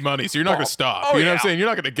 And you paid money, so you're not going to stop. Oh, you know what yeah. I'm saying? You're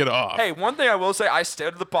not going to get off. Hey, one thing I will say, I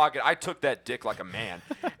stepped to the pocket. I took that dick like a man.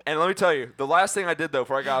 And let me tell you, the last thing I did, though,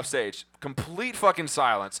 before I got off stage, complete fucking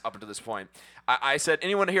silence up until this point. I said,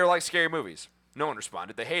 anyone here like scary movies? No one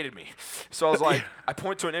responded. They hated me. So I was like, I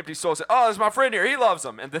point to an empty stool and said, oh, there's my friend here. He loves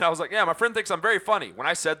them. And then I was like, yeah, my friend thinks I'm very funny. When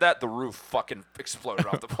I said that, the roof fucking exploded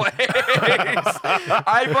off the place.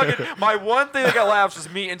 My one thing that got laughs was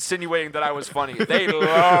me insinuating that I was funny. They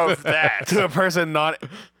loved that. To a person not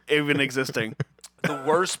even existing. The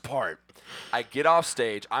worst part, I get off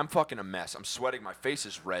stage. I'm fucking a mess. I'm sweating. My face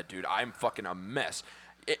is red, dude. I'm fucking a mess.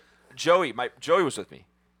 Joey was with me.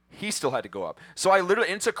 He still had to go up. So I literally,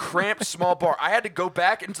 it's a cramped small bar. I had to go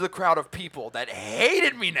back into the crowd of people that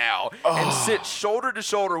hated me now and sit shoulder to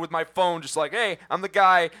shoulder with my phone just like, hey, I'm the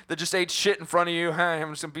guy that just ate shit in front of you.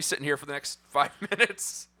 I'm just going to be sitting here for the next 5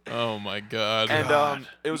 minutes. Oh, my God. And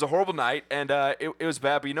it was a horrible night, and it was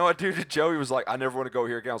bad. But you know what, dude? Joey was like, I never want to go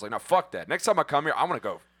here again. I was like, no, fuck that. Next time I come here, I'm going to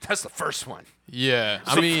go. That's the first one. Yeah.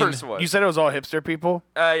 That's the first one. You said it was all hipster people?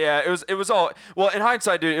 Yeah, it was all, well, in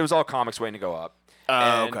hindsight, dude, it was all comics waiting to go up.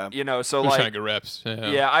 Okay. You know, so We're like, trying to get reps.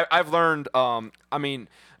 yeah, I've learned. I mean,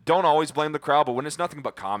 don't always blame the crowd, but when it's nothing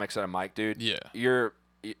but comics at a mic, dude, Yeah.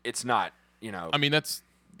 it's not. You know, I mean, that's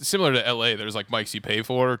similar to LA. There's like mics you pay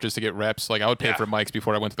for just to get reps. Like I would pay for mics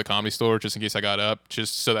before I went to the Comedy Store just in case I got up,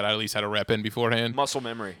 just so that I at least had a rep in beforehand. muscle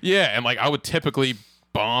memory. Yeah, and like I would typically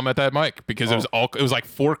bomb at that mic because it was like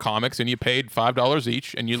 4 comics and you paid $5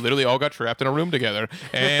 each and you literally all got trapped in a room together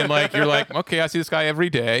and like you're like, okay, I see this guy every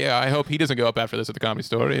day. I hope he doesn't go up after this at the Comedy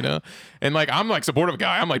Store, you know. And like I'm like supportive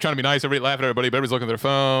guy. I'm like trying to be nice, everybody laughing at everybody, but everybody's looking at their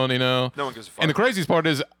phone, you know. No one gives a fuck. And the craziest part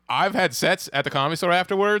is I've had sets at the Comedy Store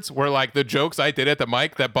afterwards where like the jokes I did at the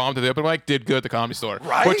mic that bombed at the open mic did good at the Comedy Store,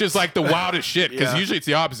 Right? which is like the wildest shit because Yeah. usually it's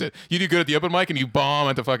the opposite. You do good at the open mic and you bomb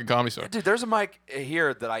at the fucking Comedy Store. Dude, there's a mic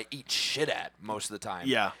here that I eat shit at most of the time.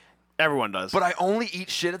 Yeah. Everyone does. But I only eat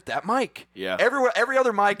shit at that mic. Yeah. Every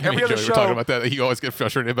other mic, every Me and other Joey show, were talking about that. You always get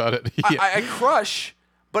frustrated about it. Yeah. I crush,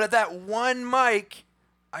 but at that one mic,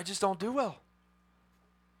 I just don't do well.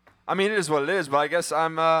 I mean, it is what it is, but I guess I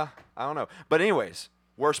don't know. But anyways,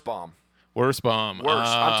 worst bomb. Worst bomb.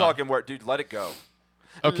 Worst. I'm talking where, dude, let it go.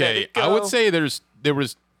 Okay, Let it I would go. say there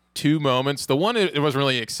was 2 moments. The one it wasn't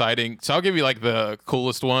really exciting, so I'll give you like the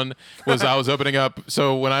coolest one was I was opening up.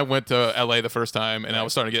 So when I went to LA the first time and I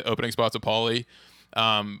was starting to get opening spots at Pauly,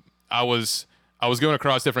 I was going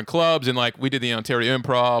across different clubs and like we did the Ontario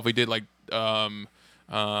Improv, we did like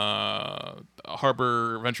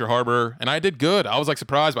Venture Harbor, and I did good. I was like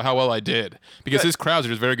surprised by how well I did because his crowds are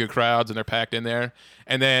just very good crowds and they're packed in there.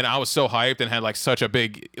 And then I was so hyped and had like such a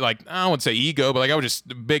big, like, I wouldn't say ego, but like I was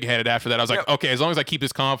just big headed after that. I was like, okay, as long as I keep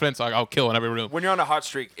this confidence, I'll kill in every room. When you're on a hot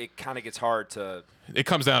streak, it kind of gets hard to. It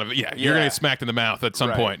comes down to you're Yeah. gonna get smacked in the mouth at some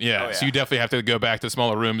Right. point. Yeah. Oh, yeah. So you definitely have to go back to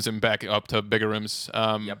smaller rooms and back up to bigger rooms.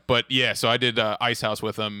 But yeah, so I did Ice House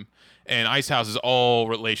with them. And Ice House is all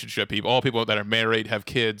relationship people, all people that are married, have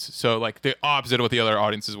kids. So like the opposite of what the other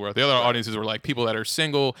audiences were. The other audiences were like people that are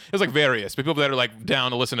single. It was like various, but people that are like down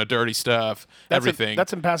to listen to dirty stuff, everything.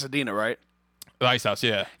 That's in Pasadena, right? The Ice House,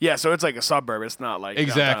 yeah. Yeah, so it's like a suburb. It's not like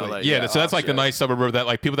Exactly. downtown LA. Yeah, so that's like the shit. nice suburb that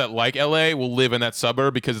like people that like LA will live in that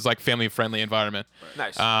suburb because it's like family friendly environment.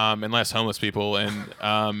 Nice. And less homeless people and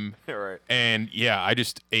Yeah, right. and yeah, I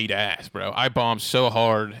just ate ass, bro. I bombed so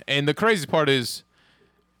hard. And the craziest part is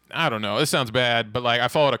I don't know, this sounds bad, but like I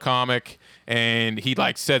followed a comic and he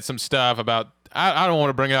like said some stuff about I don't want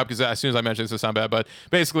to bring it up because as soon as I mention this, it'll sound bad. But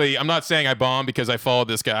basically, I'm not saying I bombed because I followed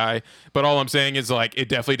this guy. But all I'm saying is like it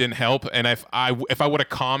definitely didn't help. And if I would have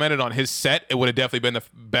commented on his set, it would have definitely been the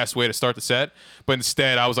best way to start the set. But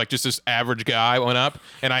instead, I was like just this average guy went up,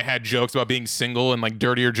 and I had jokes about being single and like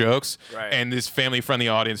dirtier jokes. Right. And this family friendly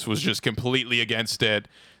audience was just completely against it.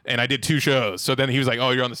 And I did 2 shows. So then he was like, "Oh,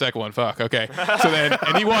 you're on the second one. Fuck. Okay." So then,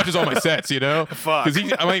 and he watches all my sets, you know. Fuck. Because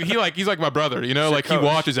he's like my brother, you know. Like he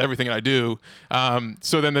watches everything I do.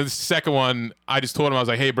 So then the second one, I just told him, I was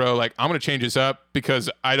like, "Hey, bro, like I'm gonna change this up because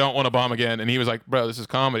I don't want to bomb again." And he was like, "Bro, this is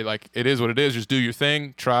comedy. Like it is what it is. Just do your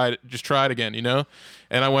thing. Just try it again, you know."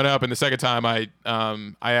 And I went up, and the second time I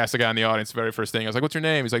asked the guy in the audience the very first thing. I was like, "What's your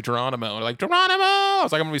name?" He's like, "Geronimo." And I'm like, "Geronimo." I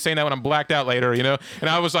was like, "I'm gonna be saying that when I'm blacked out later, you know." And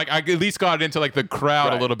I was like, I at least got it into like the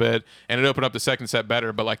crowd a little bit, and it opened up the second set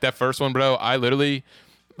better. But like that first one, bro, I literally,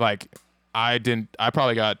 like, I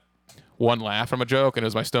probably got 1 laugh from a joke, and it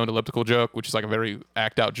was my stoned elliptical joke, which is like a very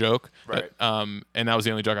act out joke. Right. And that was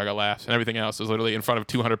the only joke I got laughs, and everything else was literally in front of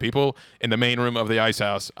 200 people in the main room of the Ice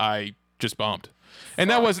House. I just bombed, and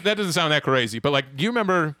that doesn't sound that crazy, but like, do you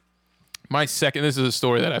remember? My second, this is a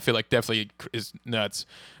story that I feel like definitely is nuts.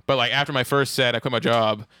 But like after my first set, I quit my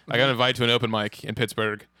job. I got invited to an open mic in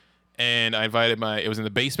Pittsburgh, and I invited it was in the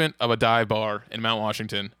basement of a dive bar in Mount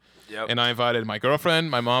Washington. Yep. And I invited my girlfriend,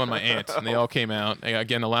 my mom, and my aunt, and they all came out. And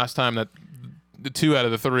again, the last time that the 2 out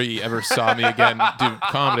of the 3 ever saw me again do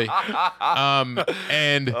comedy.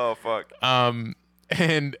 And Oh fuck.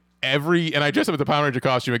 and I dressed up with the Power Ranger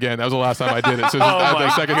costume again. That was the last time I did it. So this is Oh the my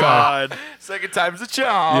second time. God. Second time's the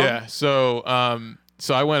charm. Yeah. So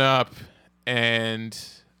so I went up and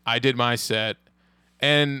I did my set.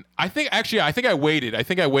 And I think I waited. I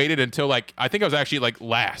think I waited until I was actually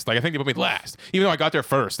last. I think they put me last. Even though I got there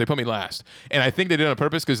first, they put me last. And I think they did it on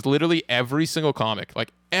purpose because literally every single comic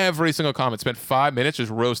spent 5 minutes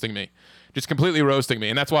just roasting me. Just completely roasting me.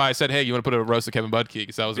 And that's why I said, hey, you want to put a roast of Kevin Budke?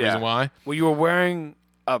 Because that was the reason why. Well, you were wearing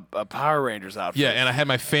a Power Rangers outfit. Yeah, and I had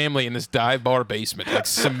my family in this dive bar basement,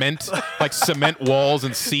 cement walls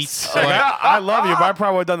and seats. I love you, but I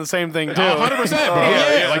probably would have done the same thing too. 100%, bro.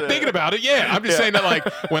 Yeah, thinking about it, yeah. I'm just saying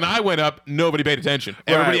that, when I went up, nobody paid attention.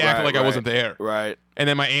 Everybody acted like I wasn't there. Right. And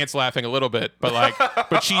then my aunt's laughing a little bit, but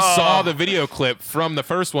she saw the video clip from the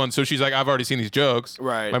first one, so she's like, I've already seen these jokes.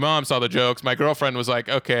 Right. My mom saw the jokes. My girlfriend was like,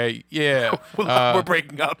 okay, yeah. We're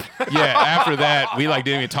breaking up. Yeah, after that, we didn't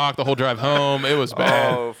even talk the whole drive home. It was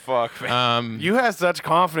bad. Oh fuck, man. You have such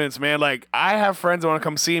confidence, man. I have friends that want to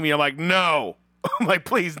come see me. I'm like, no. I'm like,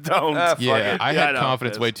 please don't. Yeah, I had know,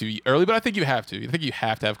 confidence Fizz. way too early, but I think you have to. I think you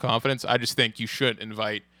have to have confidence. I just think you shouldn't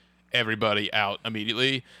invite everybody out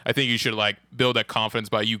immediately. I think you should build that confidence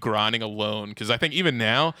by you grinding alone. Because I think even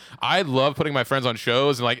now, I love putting my friends on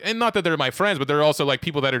shows and not that they're my friends, but they're also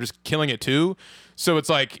people that are just killing it too. So it's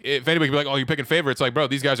if anybody can be oh, you're picking favorites, bro,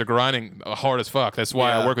 these guys are grinding hard as fuck. That's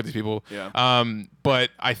why I work with these people. Yeah.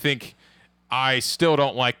 But I think I still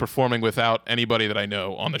don't like performing without anybody that I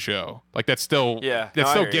know on the show. That still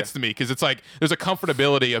gets to me because it's there's a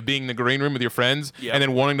comfortability of being in the green room with your friends and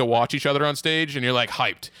then wanting to watch each other on stage and you're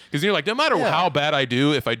hyped because you're no matter how bad I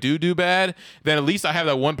do, if I do bad, then at least I have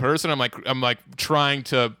that one person I'm trying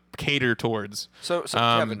to cater towards. So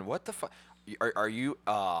Kevin, what the fuck? Are you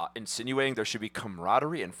insinuating there should be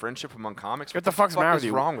camaraderie and friendship among comics? What the fuck's the matter with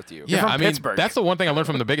you? wrong with you? Yeah, from I mean, Pittsburgh. that's the one thing I learned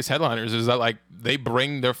from the biggest headliners is that they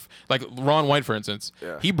bring their Ron White, for instance.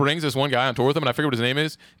 Yeah. He brings this one guy on tour with him, and I forget what his name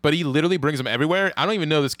is, but he literally brings him everywhere. I don't even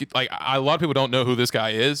know this. A lot of people don't know who this guy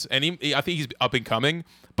is, and I think he's up and coming,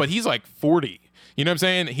 but he's 40. You know what I'm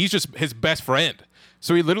saying? He's just his best friend.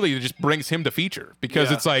 So he literally just brings him to feature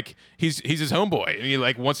because it's he's his homeboy, and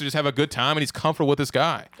he wants to just have a good time, and he's comfortable with this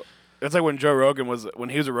guy. It's when Joe Rogan when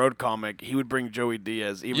he was a road comic, he would bring Joey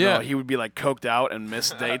Diaz, even though he would be coked out and miss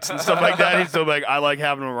dates and stuff like that. He's still I like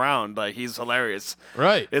having him around. He's hilarious.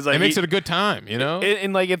 Right. It's it makes it a good time, you know?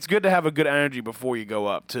 And it's good to have a good energy before you go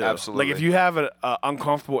up, too. Absolutely. If you have an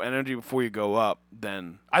uncomfortable energy before you go up,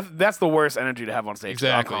 then that's the worst energy to have on stage.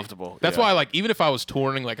 Exactly. Uncomfortable. That's why, even if I was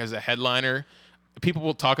touring, as a headliner, people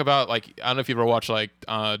will talk about, I don't know if you ever watched,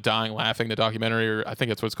 Dying Laughing, the documentary, or I think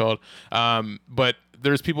that's what it's called. But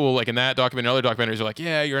there's people, in that documentary, other documentaries are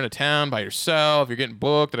yeah, you're in a town by yourself, you're getting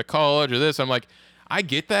booked at a college or this. I'm I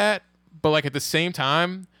get that, but, at the same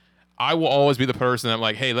time, I will always be the person that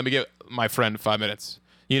I'm hey, let me get my friend 5 minutes.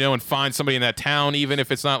 And find somebody in that town, even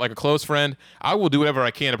if it's not a close friend. I will do whatever I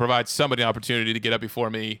can to provide somebody an opportunity to get up before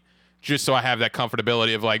me, just so I have that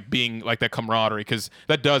comfortability of being that camaraderie, because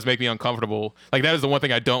that does make me uncomfortable. That is the one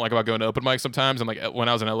thing I don't like about going to open mics sometimes. And when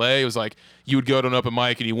I was in LA, it was you would go to an open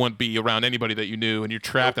mic and you wouldn't be around anybody that you knew, and you're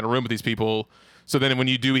trapped in a room with these people. So then when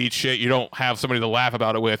you do eat shit, you don't have somebody to laugh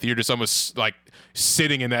about it with. You're just almost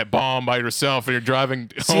sitting in that bomb by yourself, and you're driving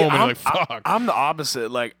home and you're fuck. I'm the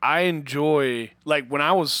opposite. I enjoy, when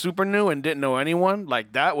I was super new and didn't know anyone,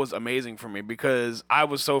 that was amazing for me because I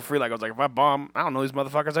was so free. I was if I bomb, I don't know these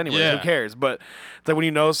motherfuckers anyway. Yeah. Who cares? But it's when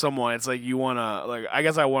you know someone, it's you want to, I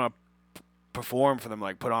guess I want to perform for them,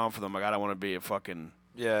 put on for them. I don't want to be a fucking,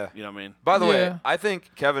 Yeah. you know what I mean? By the way, Yeah. I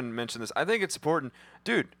think Kevin mentioned this. I think it's important.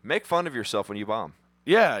 Dude, make fun of yourself when you bomb.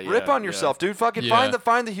 Yeah. Rip on yourself, dude. Fucking Yeah.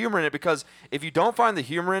 find the humor in it, because if you don't find the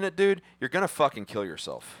humor in it, dude, you're gonna fucking kill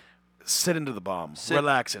yourself. Sit into the bomb.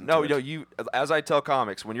 Relax into No, it. no, you. As I tell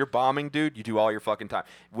comics, when you're bombing, dude, you do all your fucking time.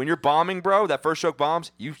 When you're bombing, bro, that first joke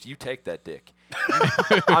bombs, you take that dick.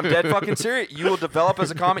 I'm dead fucking serious. You will develop as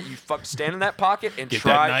a comic. You stand in that pocket and Get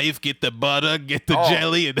try. that knife, get the butter, get the Oh,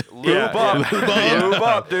 jelly, and Lube up, Yeah. lube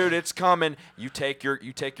up, dude. It's coming. You take your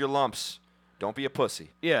lumps. Don't be a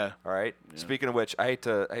pussy. Yeah. All right. Speaking of which, I hate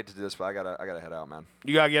to do this, but I gotta head out, man.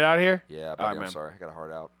 You got to get out of here? Yeah, All buddy, right, I'm man. sorry. I got a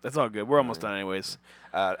heart out. That's all good. We're almost done anyways.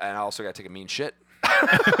 And I also got to take a mean shit.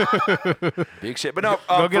 Big shit. But no,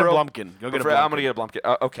 Go get for a real- Blumpkin. Go get a for- Blumpkin. I'm going to get a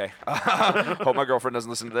Blumpkin. Okay. Hope my girlfriend doesn't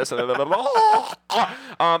listen to this. So,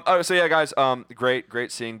 yeah, guys,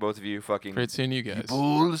 great seeing both of you fucking Great seeing you guys.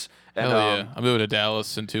 bulls. And, Hell yeah. I'm moving to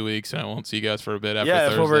Dallas in 2 weeks, and I won't see you guys for a bit after Yeah,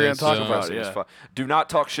 that's Thursday. what we're gonna talk so- about. It was Yeah. fun. Do not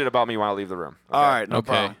talk shit about me when I leave the room. All right. No Okay.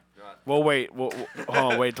 problem. We'll wait. Hold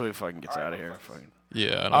on. Wait till he fucking gets out of here. Fucking. Yeah.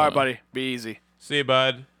 I don't All right, know. buddy. Be easy. See you,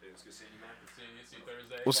 bud.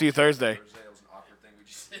 We'll see you Thursday.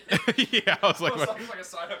 Yeah, I was like, what?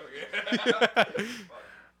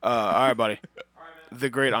 All right, buddy. The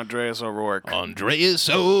great Andreas O'Rourke. Andreas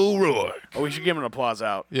O'Rourke. Oh, we should give him an applause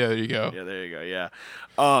out. Yeah, there you go. Yeah, there you go.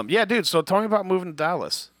 Yeah. Yeah, dude. So tell me about moving to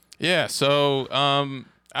Dallas. Yeah, so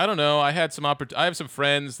I don't know. I had some I have some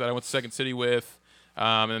friends that I went to Second City with,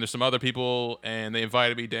 and then there's some other people, and they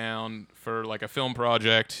invited me down for like a film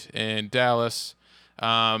project in Dallas.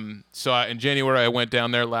 So in January, I went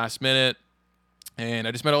down there last minute, and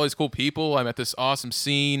I just met all these cool people. I met this awesome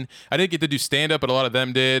scene. I didn't get to do stand up, but a lot of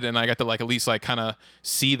them did, and I got to like at least like kind of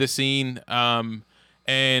see the scene.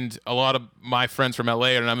 And a lot of my friends from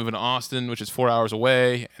LA are now moving to Austin, which is 4 hours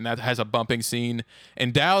away, and that has a bumping scene.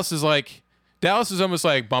 And Dallas is almost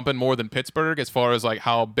like bumping more than Pittsburgh as far as like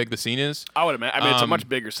how big the scene is. I would imagine. I mean, it's a much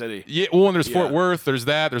bigger city. Yeah, well, and there's Yeah. Fort Worth, there's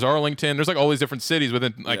Arlington, there's like all these different cities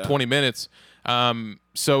within like Yeah. 20 minutes.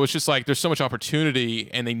 So it's just like there's so much opportunity,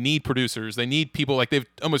 and they need producers. They need people, like they've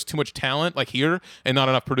almost too much talent like here and not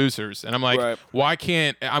enough producers. And I'm like, Right. why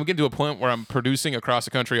can't I'm getting to a point where I'm producing across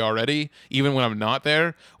the country already, even when I'm not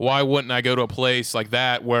there? Why wouldn't I go to a place like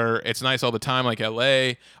that where it's nice all the time, like LA?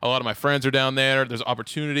 A lot of my friends are down there. There's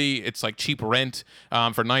opportunity. It's like cheap rent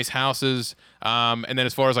for nice houses. And then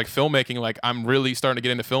as far as like filmmaking, like I'm really starting to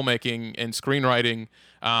get into filmmaking and screenwriting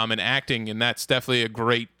and acting, and that's definitely a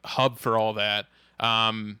great hub for all that.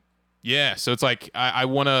 Yeah, so it's like I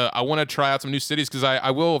wanna try out some new cities because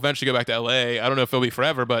I will eventually go back to LA. I don't know if it'll be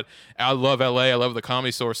forever, but I love LA. I love the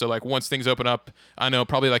Comedy Store. So like once things open up, I know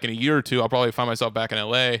probably like in a year or two, I'll probably find myself back in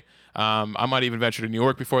LA. I might even venture to New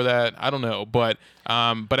York before that. I don't know, but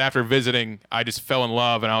after visiting, I just fell in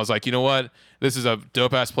love, and I was like, you know what? This is a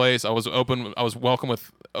dope ass place. I was welcome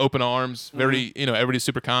with open arms. Very, everybody's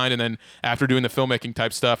super kind. And then after doing the filmmaking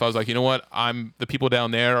type stuff, I was like, you know what? The people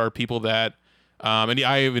down there are people that. And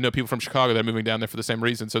I even know people from Chicago that are moving down there for the same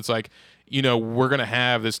reason. So it's like, we're going to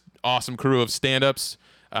have this awesome crew of stand-ups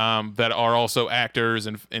that are also actors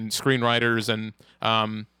and screenwriters. And,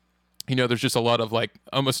 there's just a lot of like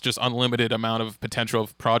almost just unlimited amount of potential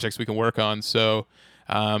of projects we can work on. So,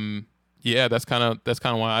 yeah, that's kind of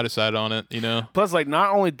why I decided on it, Plus, like,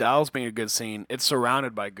 not only Dallas being a good scene, it's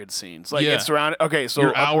surrounded by good scenes. Like, Yeah. it's surrounded. Okay, so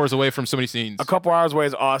You're hours away from so many scenes. a couple hours away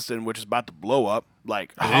is Austin, which is about to blow up.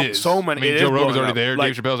 Like, It is. so many. I mean, it Joe is Rogan's blowing already up. there.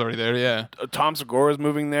 Like, Dave Chappelle's already there. Yeah. Tom Segura's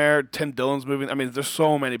moving there. Tim Dillon's moving. I mean, there's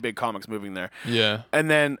so many big comics moving there. Yeah. And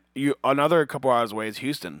then another couple hours away is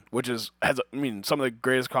Houston, which has some of the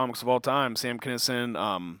greatest comics of all time. Sam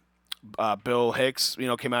Kinison, Bill Hicks,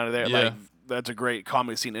 came out of there. Yeah. Like, that's a great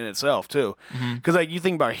comedy scene in itself too. Mm-hmm. Because like you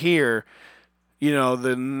think about here,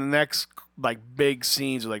 the next like big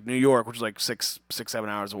scenes are like New York, which is like 7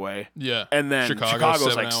 hours away, Yeah. and then Chicago's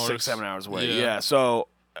 7 like hours. 6-7 hours away. Yeah. Yeah. So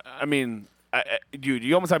I mean, dude,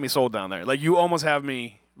 you almost have me sold down there. Like you almost have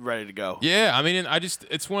me ready to go. Yeah, I mean,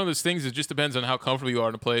 it's one of those things. It just depends on how comfortable you are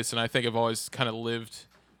in a place, and I think I've always kind of lived.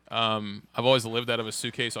 I've always lived out of a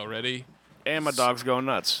suitcase already. And my dog's going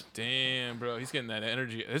nuts. Damn, bro, he's getting that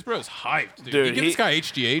energy. This bro's hyped, dude. Dude, You get this guy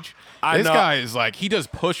HGH. I This know. guy is like, he does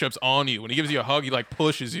push-ups on you. When he gives you a hug, he like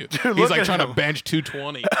pushes you. look He's like at trying to him. bench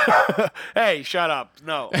 220. Hey, shut up.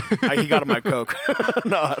 No. He got on my Coke.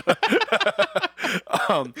 No.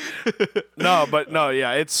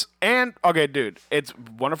 Yeah, okay, dude, it's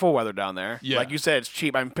wonderful weather down there. Yeah. Like you said, it's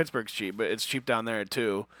cheap. I mean, Pittsburgh's cheap, but it's cheap down there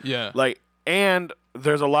too. Yeah. Like, and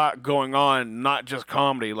there's a lot going on, not just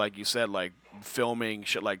comedy, like you said, like filming,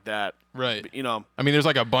 shit like that. Right. I mean, there's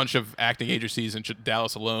like a bunch of acting agencies in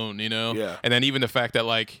Dallas alone, Yeah. And then even the fact that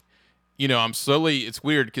like, I'm slowly. It's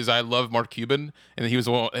weird because I love Mark Cuban, and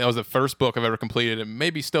that was the first book I've ever completed, and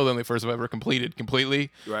maybe still the only first I've ever completed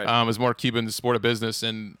completely. Right. Was Mark Cuban's Sport of Business,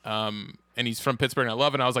 and he's from Pittsburgh, and I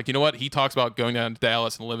love it. And I was like, you know what? He talks about going down to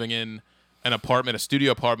Dallas and living in an apartment, a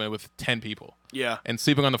studio apartment with 10 people, yeah. and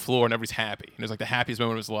sleeping on the floor, and everybody's happy. And it was like the happiest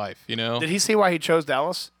moment of his life, Did he see why he chose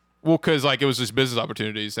Dallas? Well, because like it was just business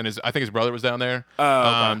opportunities, and I think his brother was down there.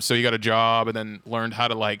 Oh, okay. So he got a job, and then learned how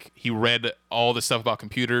to he read all the stuff about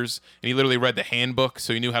computers, and he literally read the handbook,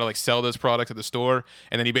 so he knew how to sell those products at the store,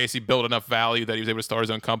 and then he basically built enough value that he was able to start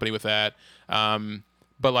his own company with that.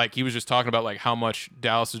 But he was just talking about how much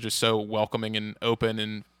Dallas is just so welcoming and open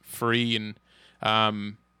and free, and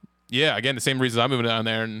yeah, again the same reasons I'm moving down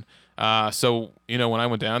there, and So when I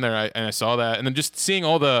went down there, I saw that, and then just seeing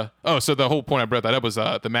all so the whole point I brought that up was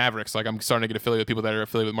the Mavericks. Like, I'm starting to get affiliated with people that are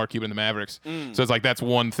affiliated with Mark Cuban and the Mavericks. So it's like that's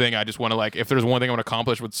one thing I just want to, like, if there's one thing I want to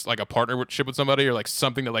accomplish with like a partnership with somebody or like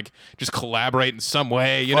something to like just collaborate in some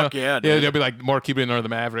way, Fuck yeah, dude. they'll be like Mark Cuban or the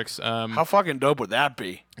Mavericks. How fucking dope would that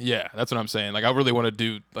be? Yeah, that's what I'm saying. Like, I really want to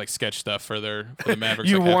do like sketch stuff for the Mavericks.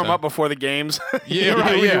 You like, warm halftime. up before the games. Yeah,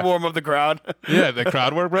 right, yeah. You warm up the crowd. Yeah, the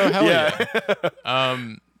crowd work, bro. Hell Yeah.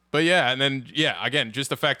 yeah. But yeah, and then again, just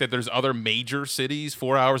the fact that there's other major cities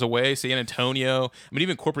 4 hours away, San Antonio. I mean,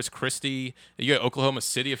 even Corpus Christi. You got Oklahoma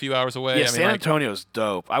City a few hours away. Yeah, I mean, San Antonio's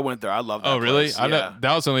dope. I went there. I love that. Oh, really? Place. Yeah.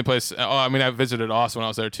 That was the only place. Oh, I mean, I visited Austin when I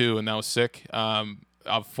was there too, and that was sick.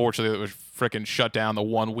 Unfortunately, it was freaking shut down the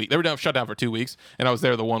 1 week. They were shut down for 2 weeks, and I was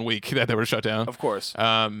there the 1 week that they were shut down. Of course.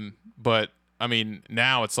 But I mean,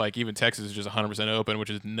 now it's like even Texas is just 100% open, which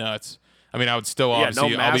is nuts. I mean, I would still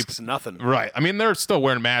obviously no masks, nothing. Right. I mean, they're still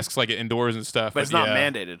wearing masks like indoors and stuff. But it's not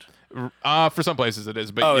mandated. For some places it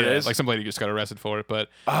is, but it is? like some lady just got arrested for it. But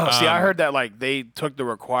See, I heard that like they took the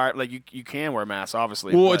like you can wear masks,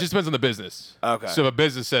 obviously. well, but- it just depends on the business. Okay. So if a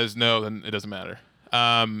business says no, then it doesn't matter.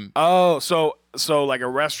 So like a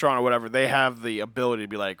restaurant or whatever, they have the ability to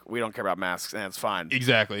be like, we don't care about masks, and it's fine.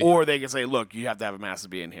 Exactly. Or they can say, look, you have to have a mask to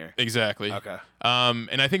be in here. Exactly. Okay.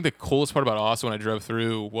 And I think the coolest part about Austin when I drove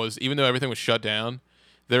through was even though everything was shut down,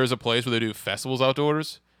 there was a place where they do festivals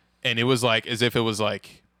outdoors, and it was like as if it was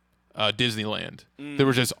like Disneyland. There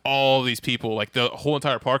were just all these people, like the whole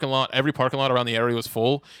entire parking lot, every parking lot around the area was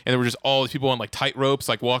full, and there were just all these people on like tight ropes,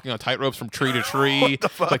 like walking on tight ropes from tree to tree.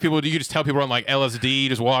 Like people, you could just tell people were on like LSD,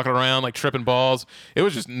 just walking around like tripping balls. It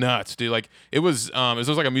was just nuts, dude. Like it was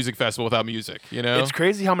like a music festival without music. It's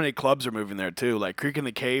crazy how many clubs are moving there too. Like Creek in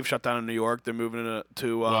the Cave shut down in New York. They're moving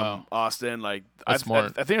to Wow. Austin. Like That's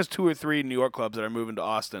smart. I think there's 2 or 3 New York clubs that are moving to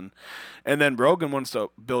Austin, and then Rogan wants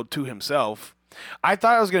to build 2 himself. I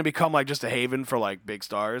thought it was going to become like just a haven for like big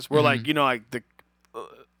stars. Where like like the,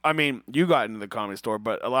 I mean, you got into the Comedy Store,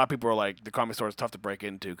 but a lot of people are like the Comedy Store is tough to break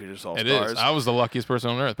into because it's all It stars. is. I was the luckiest person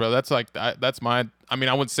on earth, bro. That's like that's my. I mean,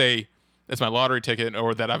 I wouldn't say it's my lottery ticket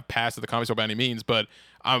or that I've passed at the Comedy Store by any means, but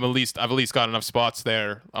I've at least got enough spots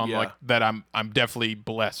there. Like that. I'm definitely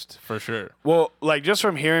blessed for sure. Well, like just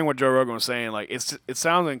from hearing what Joe Rogan was saying, like it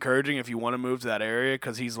sounds encouraging if you want to move to that area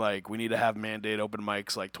because he's like, we need to have mandated open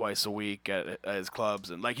mics like twice a week at his clubs,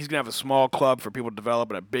 and like he's gonna have a small club for people to develop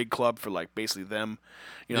and a big club for like basically them.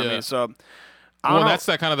 You know what I Yeah. mean? So. Well, that's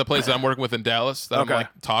that kind of the place that I'm working with in Dallas that Okay. I'm like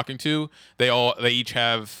talking to. They each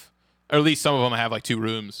have, or at least some of them have like 2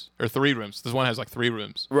 rooms or 3 rooms. This one has like 3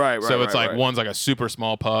 rooms. Right. So it's like right. one's like a super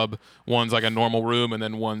small pub, one's like a normal room, and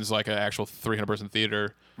then one's like an actual 300-person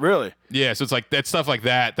theater. Really? Yeah, so it's like that stuff like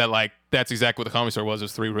that like that's exactly what the Comedy Store was.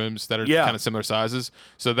 There's 3 rooms that are Yeah. kind of similar sizes.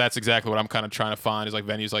 So that's exactly what I'm kind of trying to find is like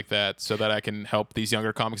venues like that so that I can help these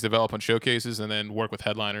younger comics develop on showcases and then work with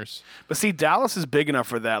headliners. But see, Dallas is big enough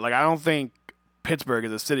for that. Like I don't think Pittsburgh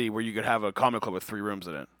is a city where you could have a comic club with 3 rooms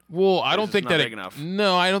in it. Well, I don't just think not that big enough.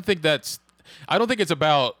 No, I don't think it's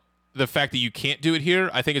about the fact that you can't do it here.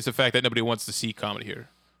 I think it's the fact that nobody wants to see comedy here.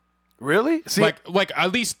 Really? See, Like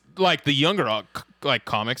at least like the younger like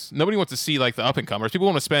comics, nobody wants to see like the up and comers. People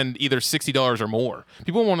want to spend either $60 or more.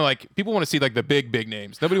 People want to see like the big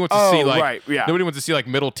names. Nobody wants to see like right, yeah. nobody wants to see like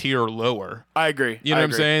middle tier or lower. I agree. You know I what I'm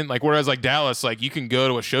agree. saying? Like whereas like Dallas, like you can go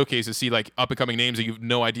to a showcase and see like up and coming names that you have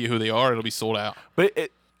no idea who they are. It'll be sold out. But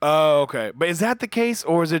okay. But is that the case,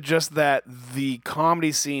 or is it just that the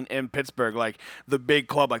comedy scene in Pittsburgh, like the big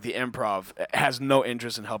club, like the Improv, has no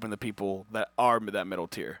interest in helping the people that are that middle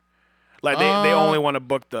tier? Like they only want to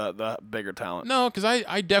book the bigger talent. No, because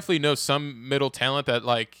I definitely know some middle talent that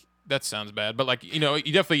like that sounds bad, but like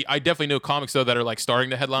I definitely know comics though that are like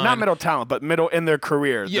starting to headline. Not middle talent, but middle in their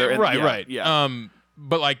career. Yeah, They're right. Yeah.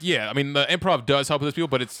 But like I mean the Improv does help with those people,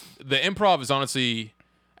 but the Improv is honestly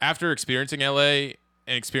after experiencing LA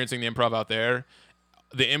and experiencing the Improv out there,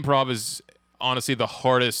 the Improv is honestly the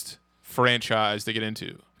hardest franchise to get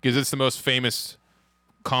into because it's the most famous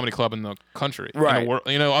comedy club in the country, Right. in the world,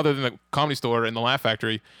 other than the Comedy Store and the Laugh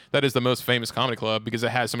Factory. That is the most famous comedy club because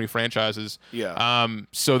it has so many franchises. Yeah.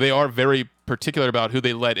 So they are very particular about who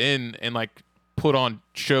they let in and like put on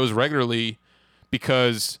shows regularly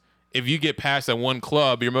because if you get past that one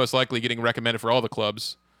club, you're most likely getting recommended for all the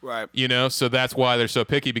clubs. Right. So that's why they're so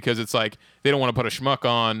picky because it's like they don't want to put a schmuck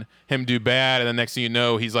on him do bad, and then next thing you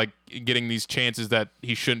know, he's like getting these chances that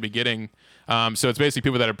he shouldn't be getting. So it's basically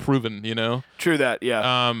people that are proven, True that.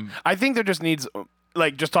 Yeah. I think there just needs,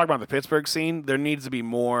 like, just talking about the Pittsburgh scene, there needs to be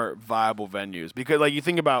more viable venues because, like, you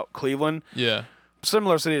think about Cleveland. Yeah.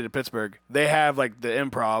 similar city to Pittsburgh. They have like the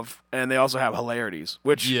Improv, and they also have Hilarities,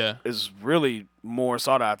 which Yeah. is really more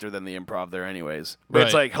sought after than the Improv there, anyways. But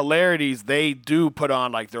it's Right. like Hilarities, they do put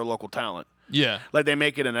on like their local talent. Yeah, Like they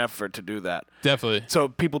make it an effort to do that. definitely. So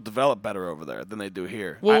people develop better over there than they do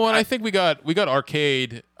here. Well, and I think we got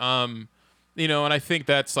Arcade, you know, and I think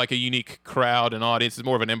that's like a unique crowd and audience. It's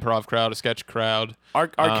more of an improv crowd, a sketch crowd.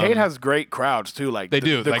 Arcade has great crowds too. Like They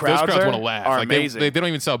do. The Like those crowds there want to laugh. Are Like amazing. they don't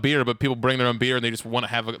even sell beer, but people bring their own beer and they just want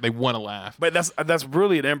to they want to laugh. But that's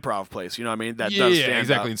really an improv place. You know what I mean? That yeah, does yeah, stand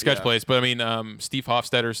exactly. up. In sketch Yeah. place, but I mean, Steve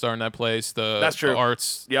Hofstadter's starting that place. That's true. The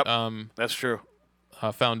Arts. Yep. That's true.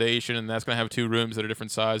 Foundation, and that's going to have 2 rooms that are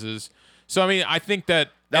different sizes. So I mean, I think that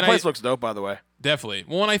That place looks dope, by the way. definitely.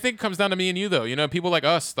 Well, and I think it comes down to me and you, though. You know, people like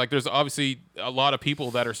us. Like, there's obviously a lot of people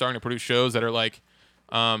that are starting to produce shows that are like,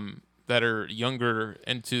 that are younger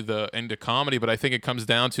into comedy. But I think it comes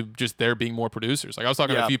down to just there being more producers. Like, I was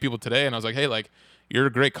talking to Yeah. a few people today, and I was like, hey, like, you're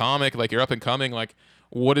a great comic. Like, you're up and coming. Like,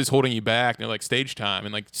 what is holding you back? And they're like, stage time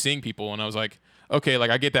and like seeing people. And I was like, okay,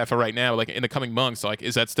 like I get that for right now. Like in the coming months, like,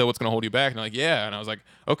 is that still what's going to hold you back? And they're like, yeah. And I was like,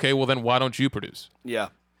 okay, well then why don't you produce? Yeah.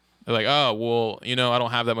 They're like, oh, well, you know, I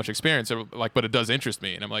don't have that much experience. Or, like, but it does interest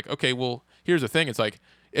me. And I'm like, okay, well, here's the thing. It's like,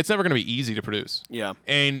 it's never going to be easy to produce. Yeah.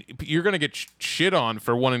 And you're going to get shit on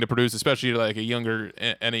for wanting to produce, especially like a younger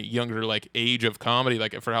like age of comedy,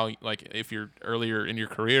 like for how, like if you're earlier in your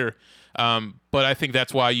career. But I think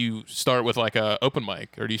that's why you start with like a open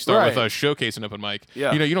mic, or do you start with Right. a showcase and open mic?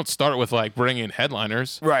 Yeah. You know, you don't start with like bringing in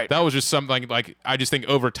headliners. Right. That was just something like, I just think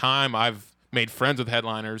over time I've made friends with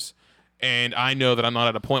headliners. And I know that I'm not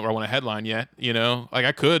at a point where I want to headline yet, you know? Like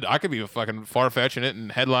I could be a fucking far-fetching it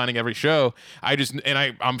and headlining every show.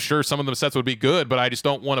 I'm sure some of the sets would be good, but I just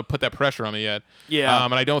don't want to put that pressure on me yet. Yeah.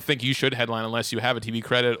 And I don't think you should headline unless you have a TV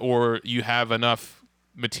credit or you have enough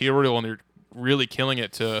material and you're really killing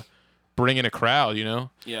it to bring in a crowd, you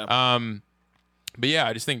know? Yeah. But yeah,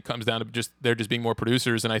 I just think it comes down to just there just being more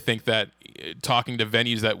producers, and I think that talking to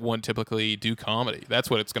venues that won't typically do comedy, that's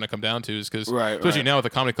what it's going to come down to. Is because especially right. now with the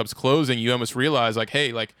comedy clubs closing, you almost realize like,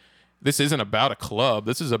 hey, like this isn't about a club.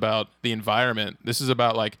 This is about the environment. This is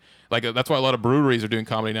about like that's why a lot of breweries are doing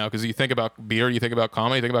comedy now, because you think about beer, you think about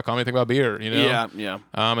comedy, you think about comedy, you think about beer. You know? Yeah. Yeah.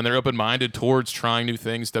 And they're open minded towards trying new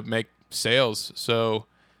things to make sales. So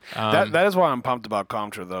That is why I'm pumped about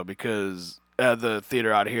Comtra though, because the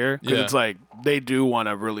theater out here, because Yeah. it's like they do want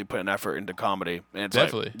to really put an effort into comedy, and it's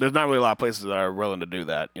Definitely. like there's not really a lot of places that are willing to do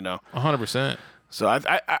that, you know. 100%. So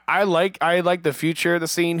I like the future of the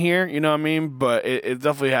scene here, you know what I mean? But it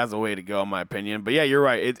definitely has a way to go, in my opinion. But yeah, you're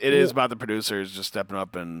right. It is about the producers just stepping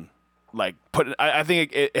up and like I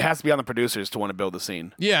think it has to be on the producers to want to build the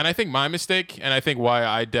scene. Yeah, and I think my mistake, and I think why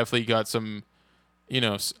I definitely got some, you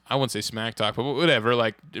know, I wouldn't say smack talk, but whatever,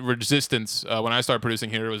 like resistance when I started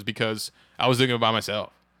producing here, was because I was doing it by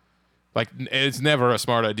myself. Like, it's never a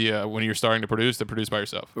smart idea when you're starting to produce by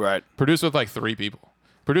yourself. Right. Produce with like 3 people.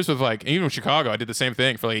 Produce with like, even in Chicago, I did the same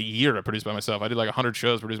thing for like a year. I produced by myself. I did like 100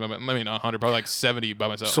 shows produced by myself. I mean, not 100, probably like 70 by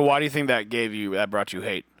myself. So why do you think that brought you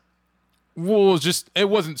hate Well, it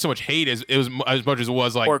wasn't so much hate as it was as much as it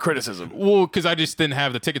was like or criticism? Well, because I just didn't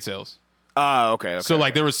have the ticket sales. Okay. So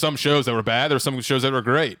like there was some shows that were bad, there were some shows that were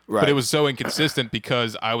great, Right. but it was so inconsistent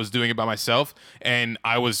because I was doing it by myself and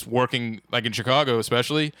I was working like in Chicago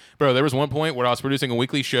especially. Bro, there was one point where I was producing a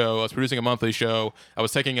weekly show, I was producing a monthly show, I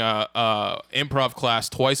was taking a improv class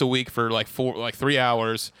twice a week for like 3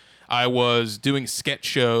 hours. I was doing sketch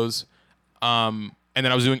shows, and then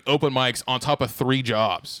I was doing open mics on top of 3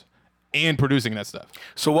 jobs and producing that stuff.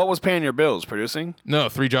 So what was paying your bills? Producing? No,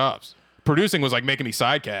 3 jobs. Producing was like making me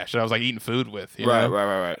side cash that I was like eating food with. You know?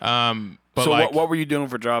 Right. But So like, what were you doing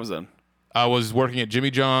for jobs then? I was working at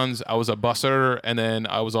Jimmy John's. I was a busser, and then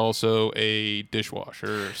I was also a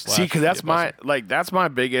dishwasher. See, because that's my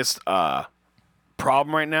biggest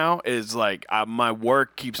problem right now is like my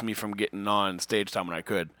work keeps me from getting on stage time when I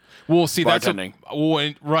could. Well, see, Bartending.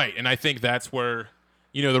 Right, and I think that's where,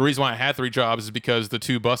 you know, the reason why I had 3 jobs is because the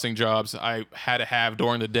 2 bussing jobs I had to have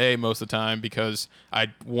during the day most of the time because I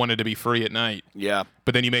wanted to be free at night. Yeah.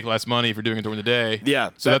 But then you make less money if you're doing it during the day. Yeah.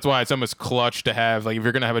 So that's why it's almost clutch to have, like, if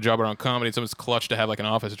you're going to have a job around comedy, it's almost clutch to have, like, an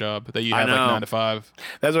office job that you have, like, know. 9 to 5.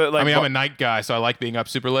 That's what like I mean, I'm a night guy, so I like being up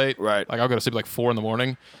super late. Right. Like, I'll go to sleep like 4 in the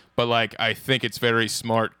morning. But, like, I think it's very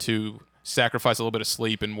smart to sacrifice a little bit of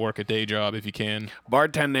sleep and work a day job if you can.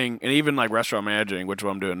 bartending and even like restaurant managing, which is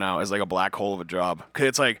what I'm doing now, is like a black hole of a job. Cause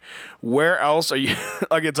it's like, where else are you?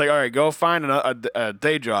 Like, it's like, all right, go find a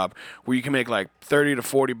day job where you can make like $30 to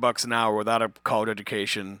 $40 an hour without a college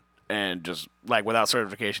education and just like without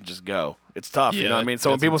certification, just go. It's tough. You Yeah, know what I mean? So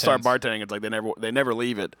when that's people start intense. bartending, it's like they never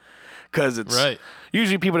leave it. Because it's Right.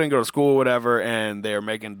 usually people didn't go to school or whatever, and they're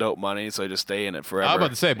making dope money, so they just stay in it forever. I was about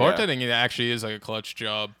to say Yeah. bartending actually is like a clutch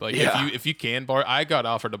job. Like Yeah. if you can I got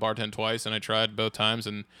offered to bartend twice and I tried both times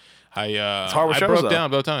and I hard with I shows, broke though.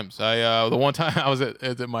 down both times. I the one time I was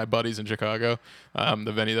at my buddies in Chicago,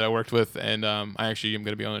 the venue that I worked with, and I actually am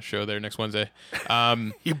going to be on a show there next Wednesday.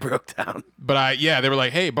 You broke down. But they were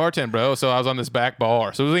like, hey, bartend, bro. So I was on this back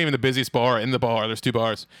bar. So it wasn't even the busiest bar in the bar. There's 2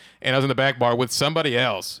 bars. And I was in the back bar with somebody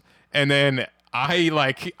else. And then I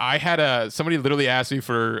had somebody literally asked me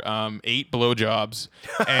for 8 blowjobs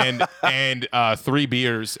and 3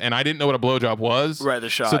 beers, and I didn't know what a blowjob was. Right, the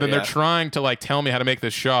shot, So then yeah. they're trying to like tell me how to make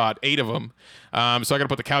this shot, 8 of them. So I got to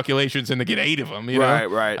put the calculations in to get 8 of them. You know?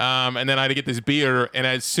 Right. And then I had to get this beer, and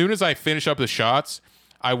as soon as I finish up the shots,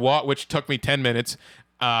 which took me 10 minutes,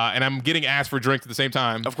 and I'm getting asked for drinks at the same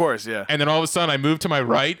time. Of course, yeah. And then all of a sudden, I move to my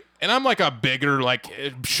right, and I'm like a bigger, like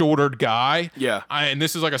shouldered guy. Yeah. And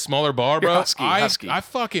this is like a smaller bar, You're bro. husky. I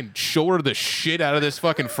fucking shouldered the shit out of this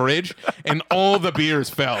fucking fridge, and all the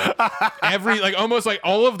beers fell. Almost like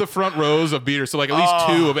all of the front rows of beers. So like at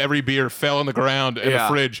least 2 of every beer fell on the ground in the Yeah.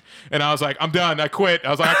 fridge. And I was like, I'm done. I quit.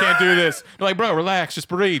 I was like, I can't do this. They're like, bro, relax. Just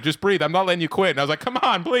breathe. I'm not letting you quit. And I was like, come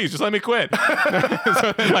on, please, just let me quit.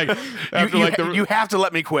 So then, like after You have to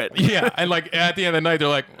let me quit. yeah, and like at the end of the night, they're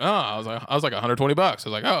like, "Oh, I was like $120." I was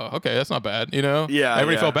like, "Oh, okay, that's not bad," you know. Yeah,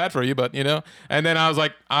 everybody yeah. felt bad for you, but you know. And then I was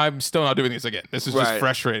like, "I'm still not doing this again. This is just Right.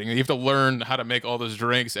 frustrating. You have to learn how to make all those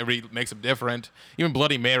drinks. Everybody makes them different. Even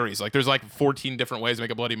Bloody Marys. Like, there's like 14 different ways to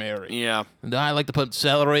make a Bloody Mary. Yeah. I like to put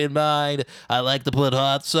celery in mine. I like to put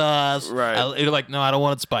hot sauce. Right. You're like, no, I don't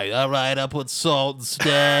want spice. All right, I'll put salt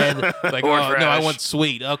instead. Like, Or oh, No, I fresh. want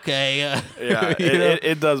sweet. Okay. Yeah, You know?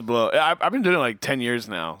 it does blow. I've been doing it like 10 years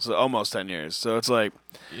now, so almost 10 years. So it's like,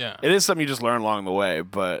 yeah. it is something you just learn along the way,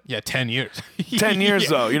 but Yeah, 10 years. 10 years,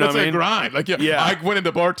 though, you know that's what I a mean? grind. Like, Yeah. I went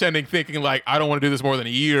into bartending thinking, like, I don't want to do this more than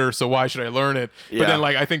a year, so why should I learn it? But Yeah. then,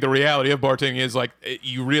 like, I think the reality of bartending is, like,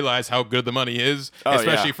 you realize how good the money is, Oh,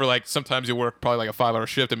 especially yeah. for, like, sometimes you work probably like a 5-hour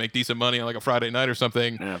shift to make decent money on, like, a Friday night or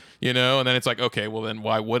something, Yeah. you know? And then it's like, okay, well, then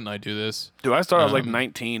why wouldn't I do this? dude, I started, I was like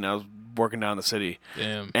 19. I was working down in the city.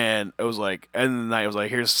 Damn. And it was like, end of the night, it was like,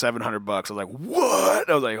 here's $700. I was like, what?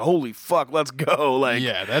 I was like, holy fuck, let's go. Like,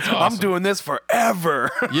 Yeah, that's I'm awesome. doing this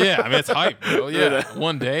forever. Yeah, I mean, it's hype, bro. Yeah.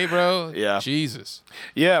 One day, bro. Yeah. Jesus.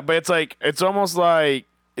 Yeah, but it's like, it's almost like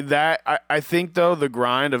that. I think, though, the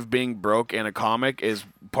grind of being broke and a comic is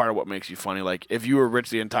part of what makes you funny. Like, if you were rich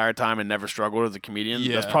the entire time and never struggled as a comedian,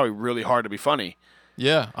 that's Yeah. probably really hard to be funny.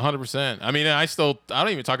 Yeah, 100%. I mean, I don't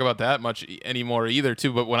even talk about that much anymore either,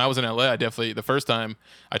 too. But when I was in LA, the first time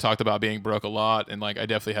I talked about being broke a lot, and like I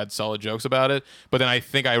definitely had solid jokes about it. But then I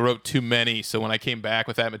think I wrote too many, so when I came back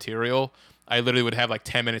with that material, I literally would have like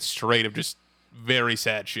 10 minutes straight of just very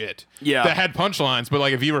sad shit. Yeah. that had punchlines, but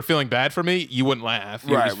like if you were feeling bad for me, you wouldn't laugh.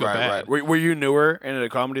 You would just feel bad. Were you newer into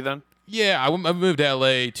comedy then? Yeah, I moved to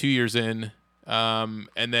LA 2 years in, and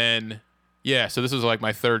then yeah, so this was like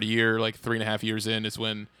my 3rd year, like 3.5 years in is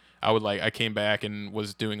when I came back and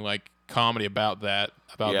was doing like comedy about that,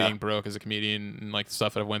 about Yeah. being broke as a comedian and like the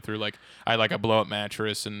stuff that I went through. Like I had like a blow up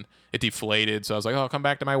mattress and it deflated, so I was like, oh, come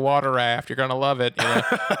back to my water raft, you're gonna love it, you know,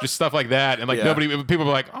 just stuff like that. And like Yeah. people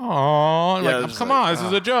were like, oh, Yeah, like it's come like, on, this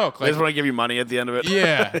is a joke. They Like, just want to give you money at the end of it.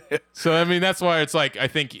 yeah. So I mean, that's why it's like I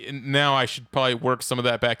think now I should probably work some of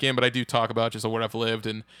that back in, but I do talk about just where I've lived,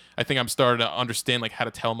 and I think I'm starting to understand like how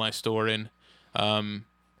to tell my story. And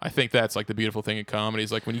I think that's like the beautiful thing in comedy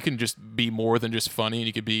is like when you can just be more than just funny, and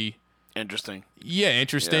you could be Interesting.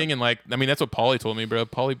 interesting. Yeah. And like I mean, that's what Paulie told me, bro.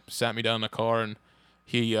 Paulie sat me down in the car, and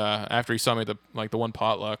he after he saw me at the one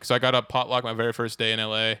potluck. So I got a potluck my very first day in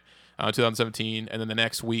LA, 2017, and then the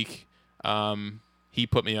next week, he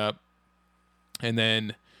put me up, and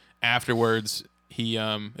then afterwards he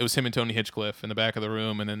it was him and Tony Hinchcliffe in the back of the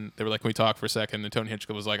room, and then they were like, can we talk for a second? And Tony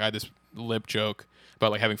Hinchcliffe was like, I had this lip joke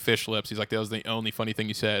about like having fish lips. He's like, that was the only funny thing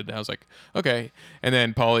you said. And I was like, okay. And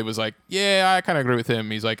then Paulie was like, yeah, I kind of agree with him.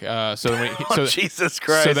 He's like, so when Oh, Jesus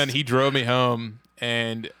Christ. so then he drove me home,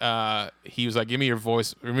 and he was like, give me your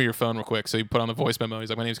phone real quick. So he put on the voice memo. He's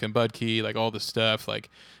like, my name's Ken Budke, like all this stuff, like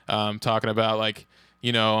talking about like,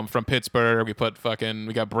 you know, I'm from Pittsburgh. We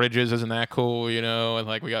got bridges. Isn't that cool? You know, and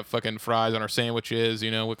like we got fucking fries on our sandwiches. You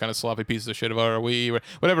know, what kind of sloppy pieces of shit are we?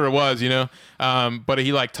 Whatever it was, you know. But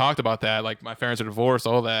he like talked about that. Like my parents are divorced,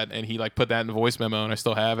 all that, and he like put that in the voice memo, and I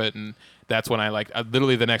still have it. And that's when I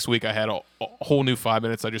literally the next week I had a whole new 5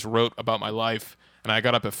 minutes I just wrote about my life. And I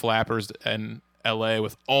got up at Flappers and LA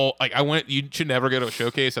with all like I went. You should never go to a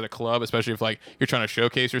showcase at a club, especially if like you're trying to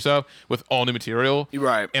showcase yourself with all new material. You're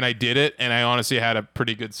right. And I did it, and I honestly had a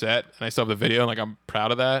pretty good set, and I still have the video, and like I'm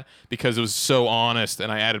proud of that because it was so honest,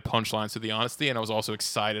 and I added punchlines to the honesty, and I was also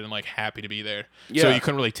excited and like happy to be there. So Yeah. you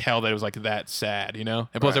couldn't really tell that it was like that sad, you know.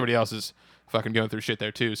 And plus, Right. everybody else is fucking going through shit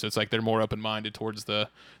there too. So it's like they're more open minded towards the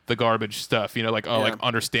garbage stuff, you know, like like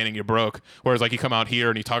understanding you're broke. Whereas like you come out here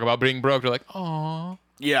and you talk about being broke, they're like, oh,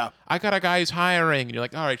 Yeah. I got a guy who's hiring, and you're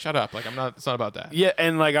like, all right, shut up. Like I'm not. It's not about that. Yeah,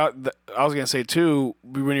 and like I was gonna say too,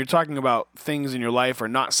 when you're talking about things in your life or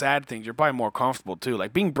not sad things, you're probably more comfortable too.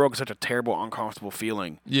 Like being broke is such a terrible, uncomfortable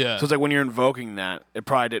feeling. Yeah. So it's like when you're invoking that, it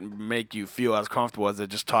probably didn't make you feel as comfortable as it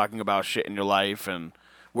just talking about shit in your life and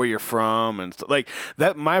where you're from and like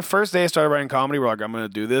that. My first day I started writing comedy, we're like, I'm gonna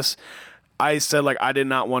do this. I said like I did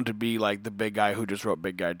not want to be like the big guy who just wrote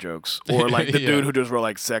big guy jokes or like the Yeah. dude who just wrote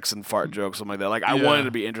like sex and fart jokes, something like that. Like I Yeah. wanted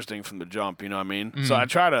to be interesting from the jump, you know what I mean? So I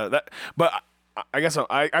try to but I guess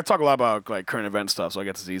I talk a lot about like current event stuff, so I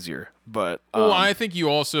guess it's easier. But Well, I think you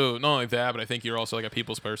also not only that, but I think you're also like a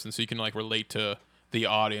people's person, so you can like relate to the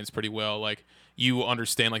audience pretty well. Like you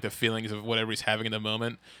understand like the feelings of what everybody's having in the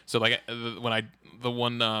moment. So like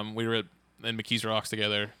when we were in McKees Rocks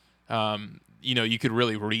together, you know, you could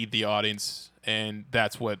really read the audience, and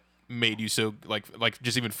that's what made you so like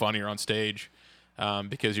just even funnier on stage.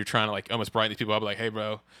 Because you're trying to like almost brighten these people up, like, hey,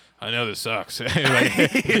 bro, I know this sucks.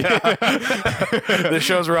 Like, this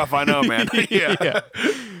show's rough, I know, man. yeah.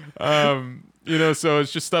 You know, so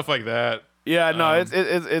it's just stuff like that. Yeah, no,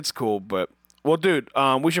 it's cool, but well, dude,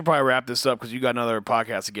 we should probably wrap this up because you got another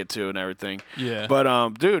podcast to get to and everything. Yeah.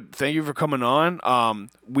 But dude, thank you for coming on.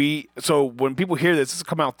 So when people hear this will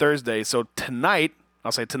come out Thursday. So tonight,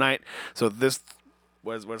 I'll say tonight. So this,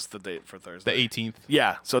 what's the date for Thursday? The 18th.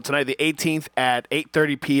 Yeah, so tonight the 18th at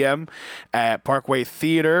 8:30 p.m. at Parkway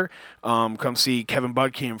Theater. Come see Kevin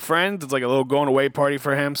Budke and friends. It's like a little going away party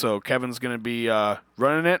for him. So Kevin's gonna be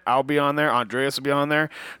running it. I'll be on there. Andreas will be on there.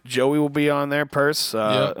 Joey will be on there. Purse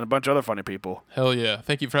Yep. and a bunch of other funny people. Hell yeah.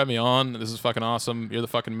 Thank you for having me on. This is fucking awesome. You're the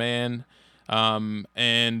fucking man.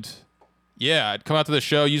 And yeah, come out to the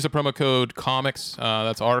show. Use the promo code COMICS.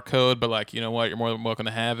 That's our code, but like, you know what? You're more than welcome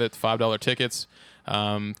to have it. $5 tickets.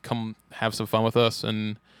 Come have some fun with us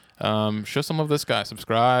and show some of this guy.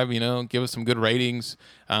 Subscribe, you know, give us some good ratings.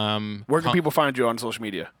 Where can people find you on social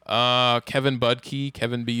media? Kevin Budke,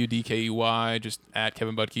 Kevin Budkey, just at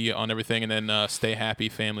Kevin Budke on everything, and then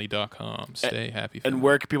stayhappyfamily.com. Stayhappyfamily. And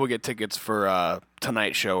where can people get tickets for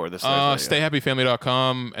tonight's show or this Thursday?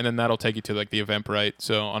 Stayhappyfamily.com, and then that'll take you to like the Eventbrite.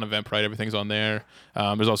 So on Eventbrite, everything's on there.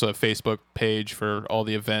 There's also a Facebook page for all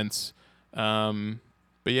the events.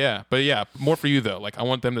 But yeah, more for you though. Like I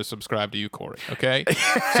want them to subscribe to you, Corey. Okay,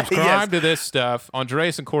 subscribe to this stuff.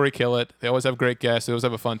 Andreas and Corey kill it. They always have great guests. They always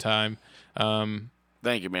have a fun time.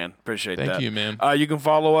 Thank you, man. Appreciate that. Thank you, man. You can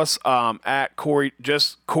follow us at Corey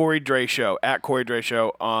Dre Show, at Corey Dre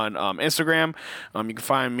Show on Instagram. You can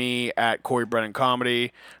find me at Corey Brennan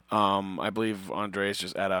Comedy. I believe Andreas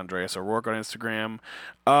just at Andreas O'Rourke on Instagram.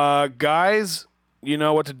 Guys, you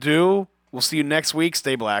know what to do. We'll see you next week.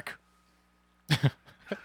 Stay black.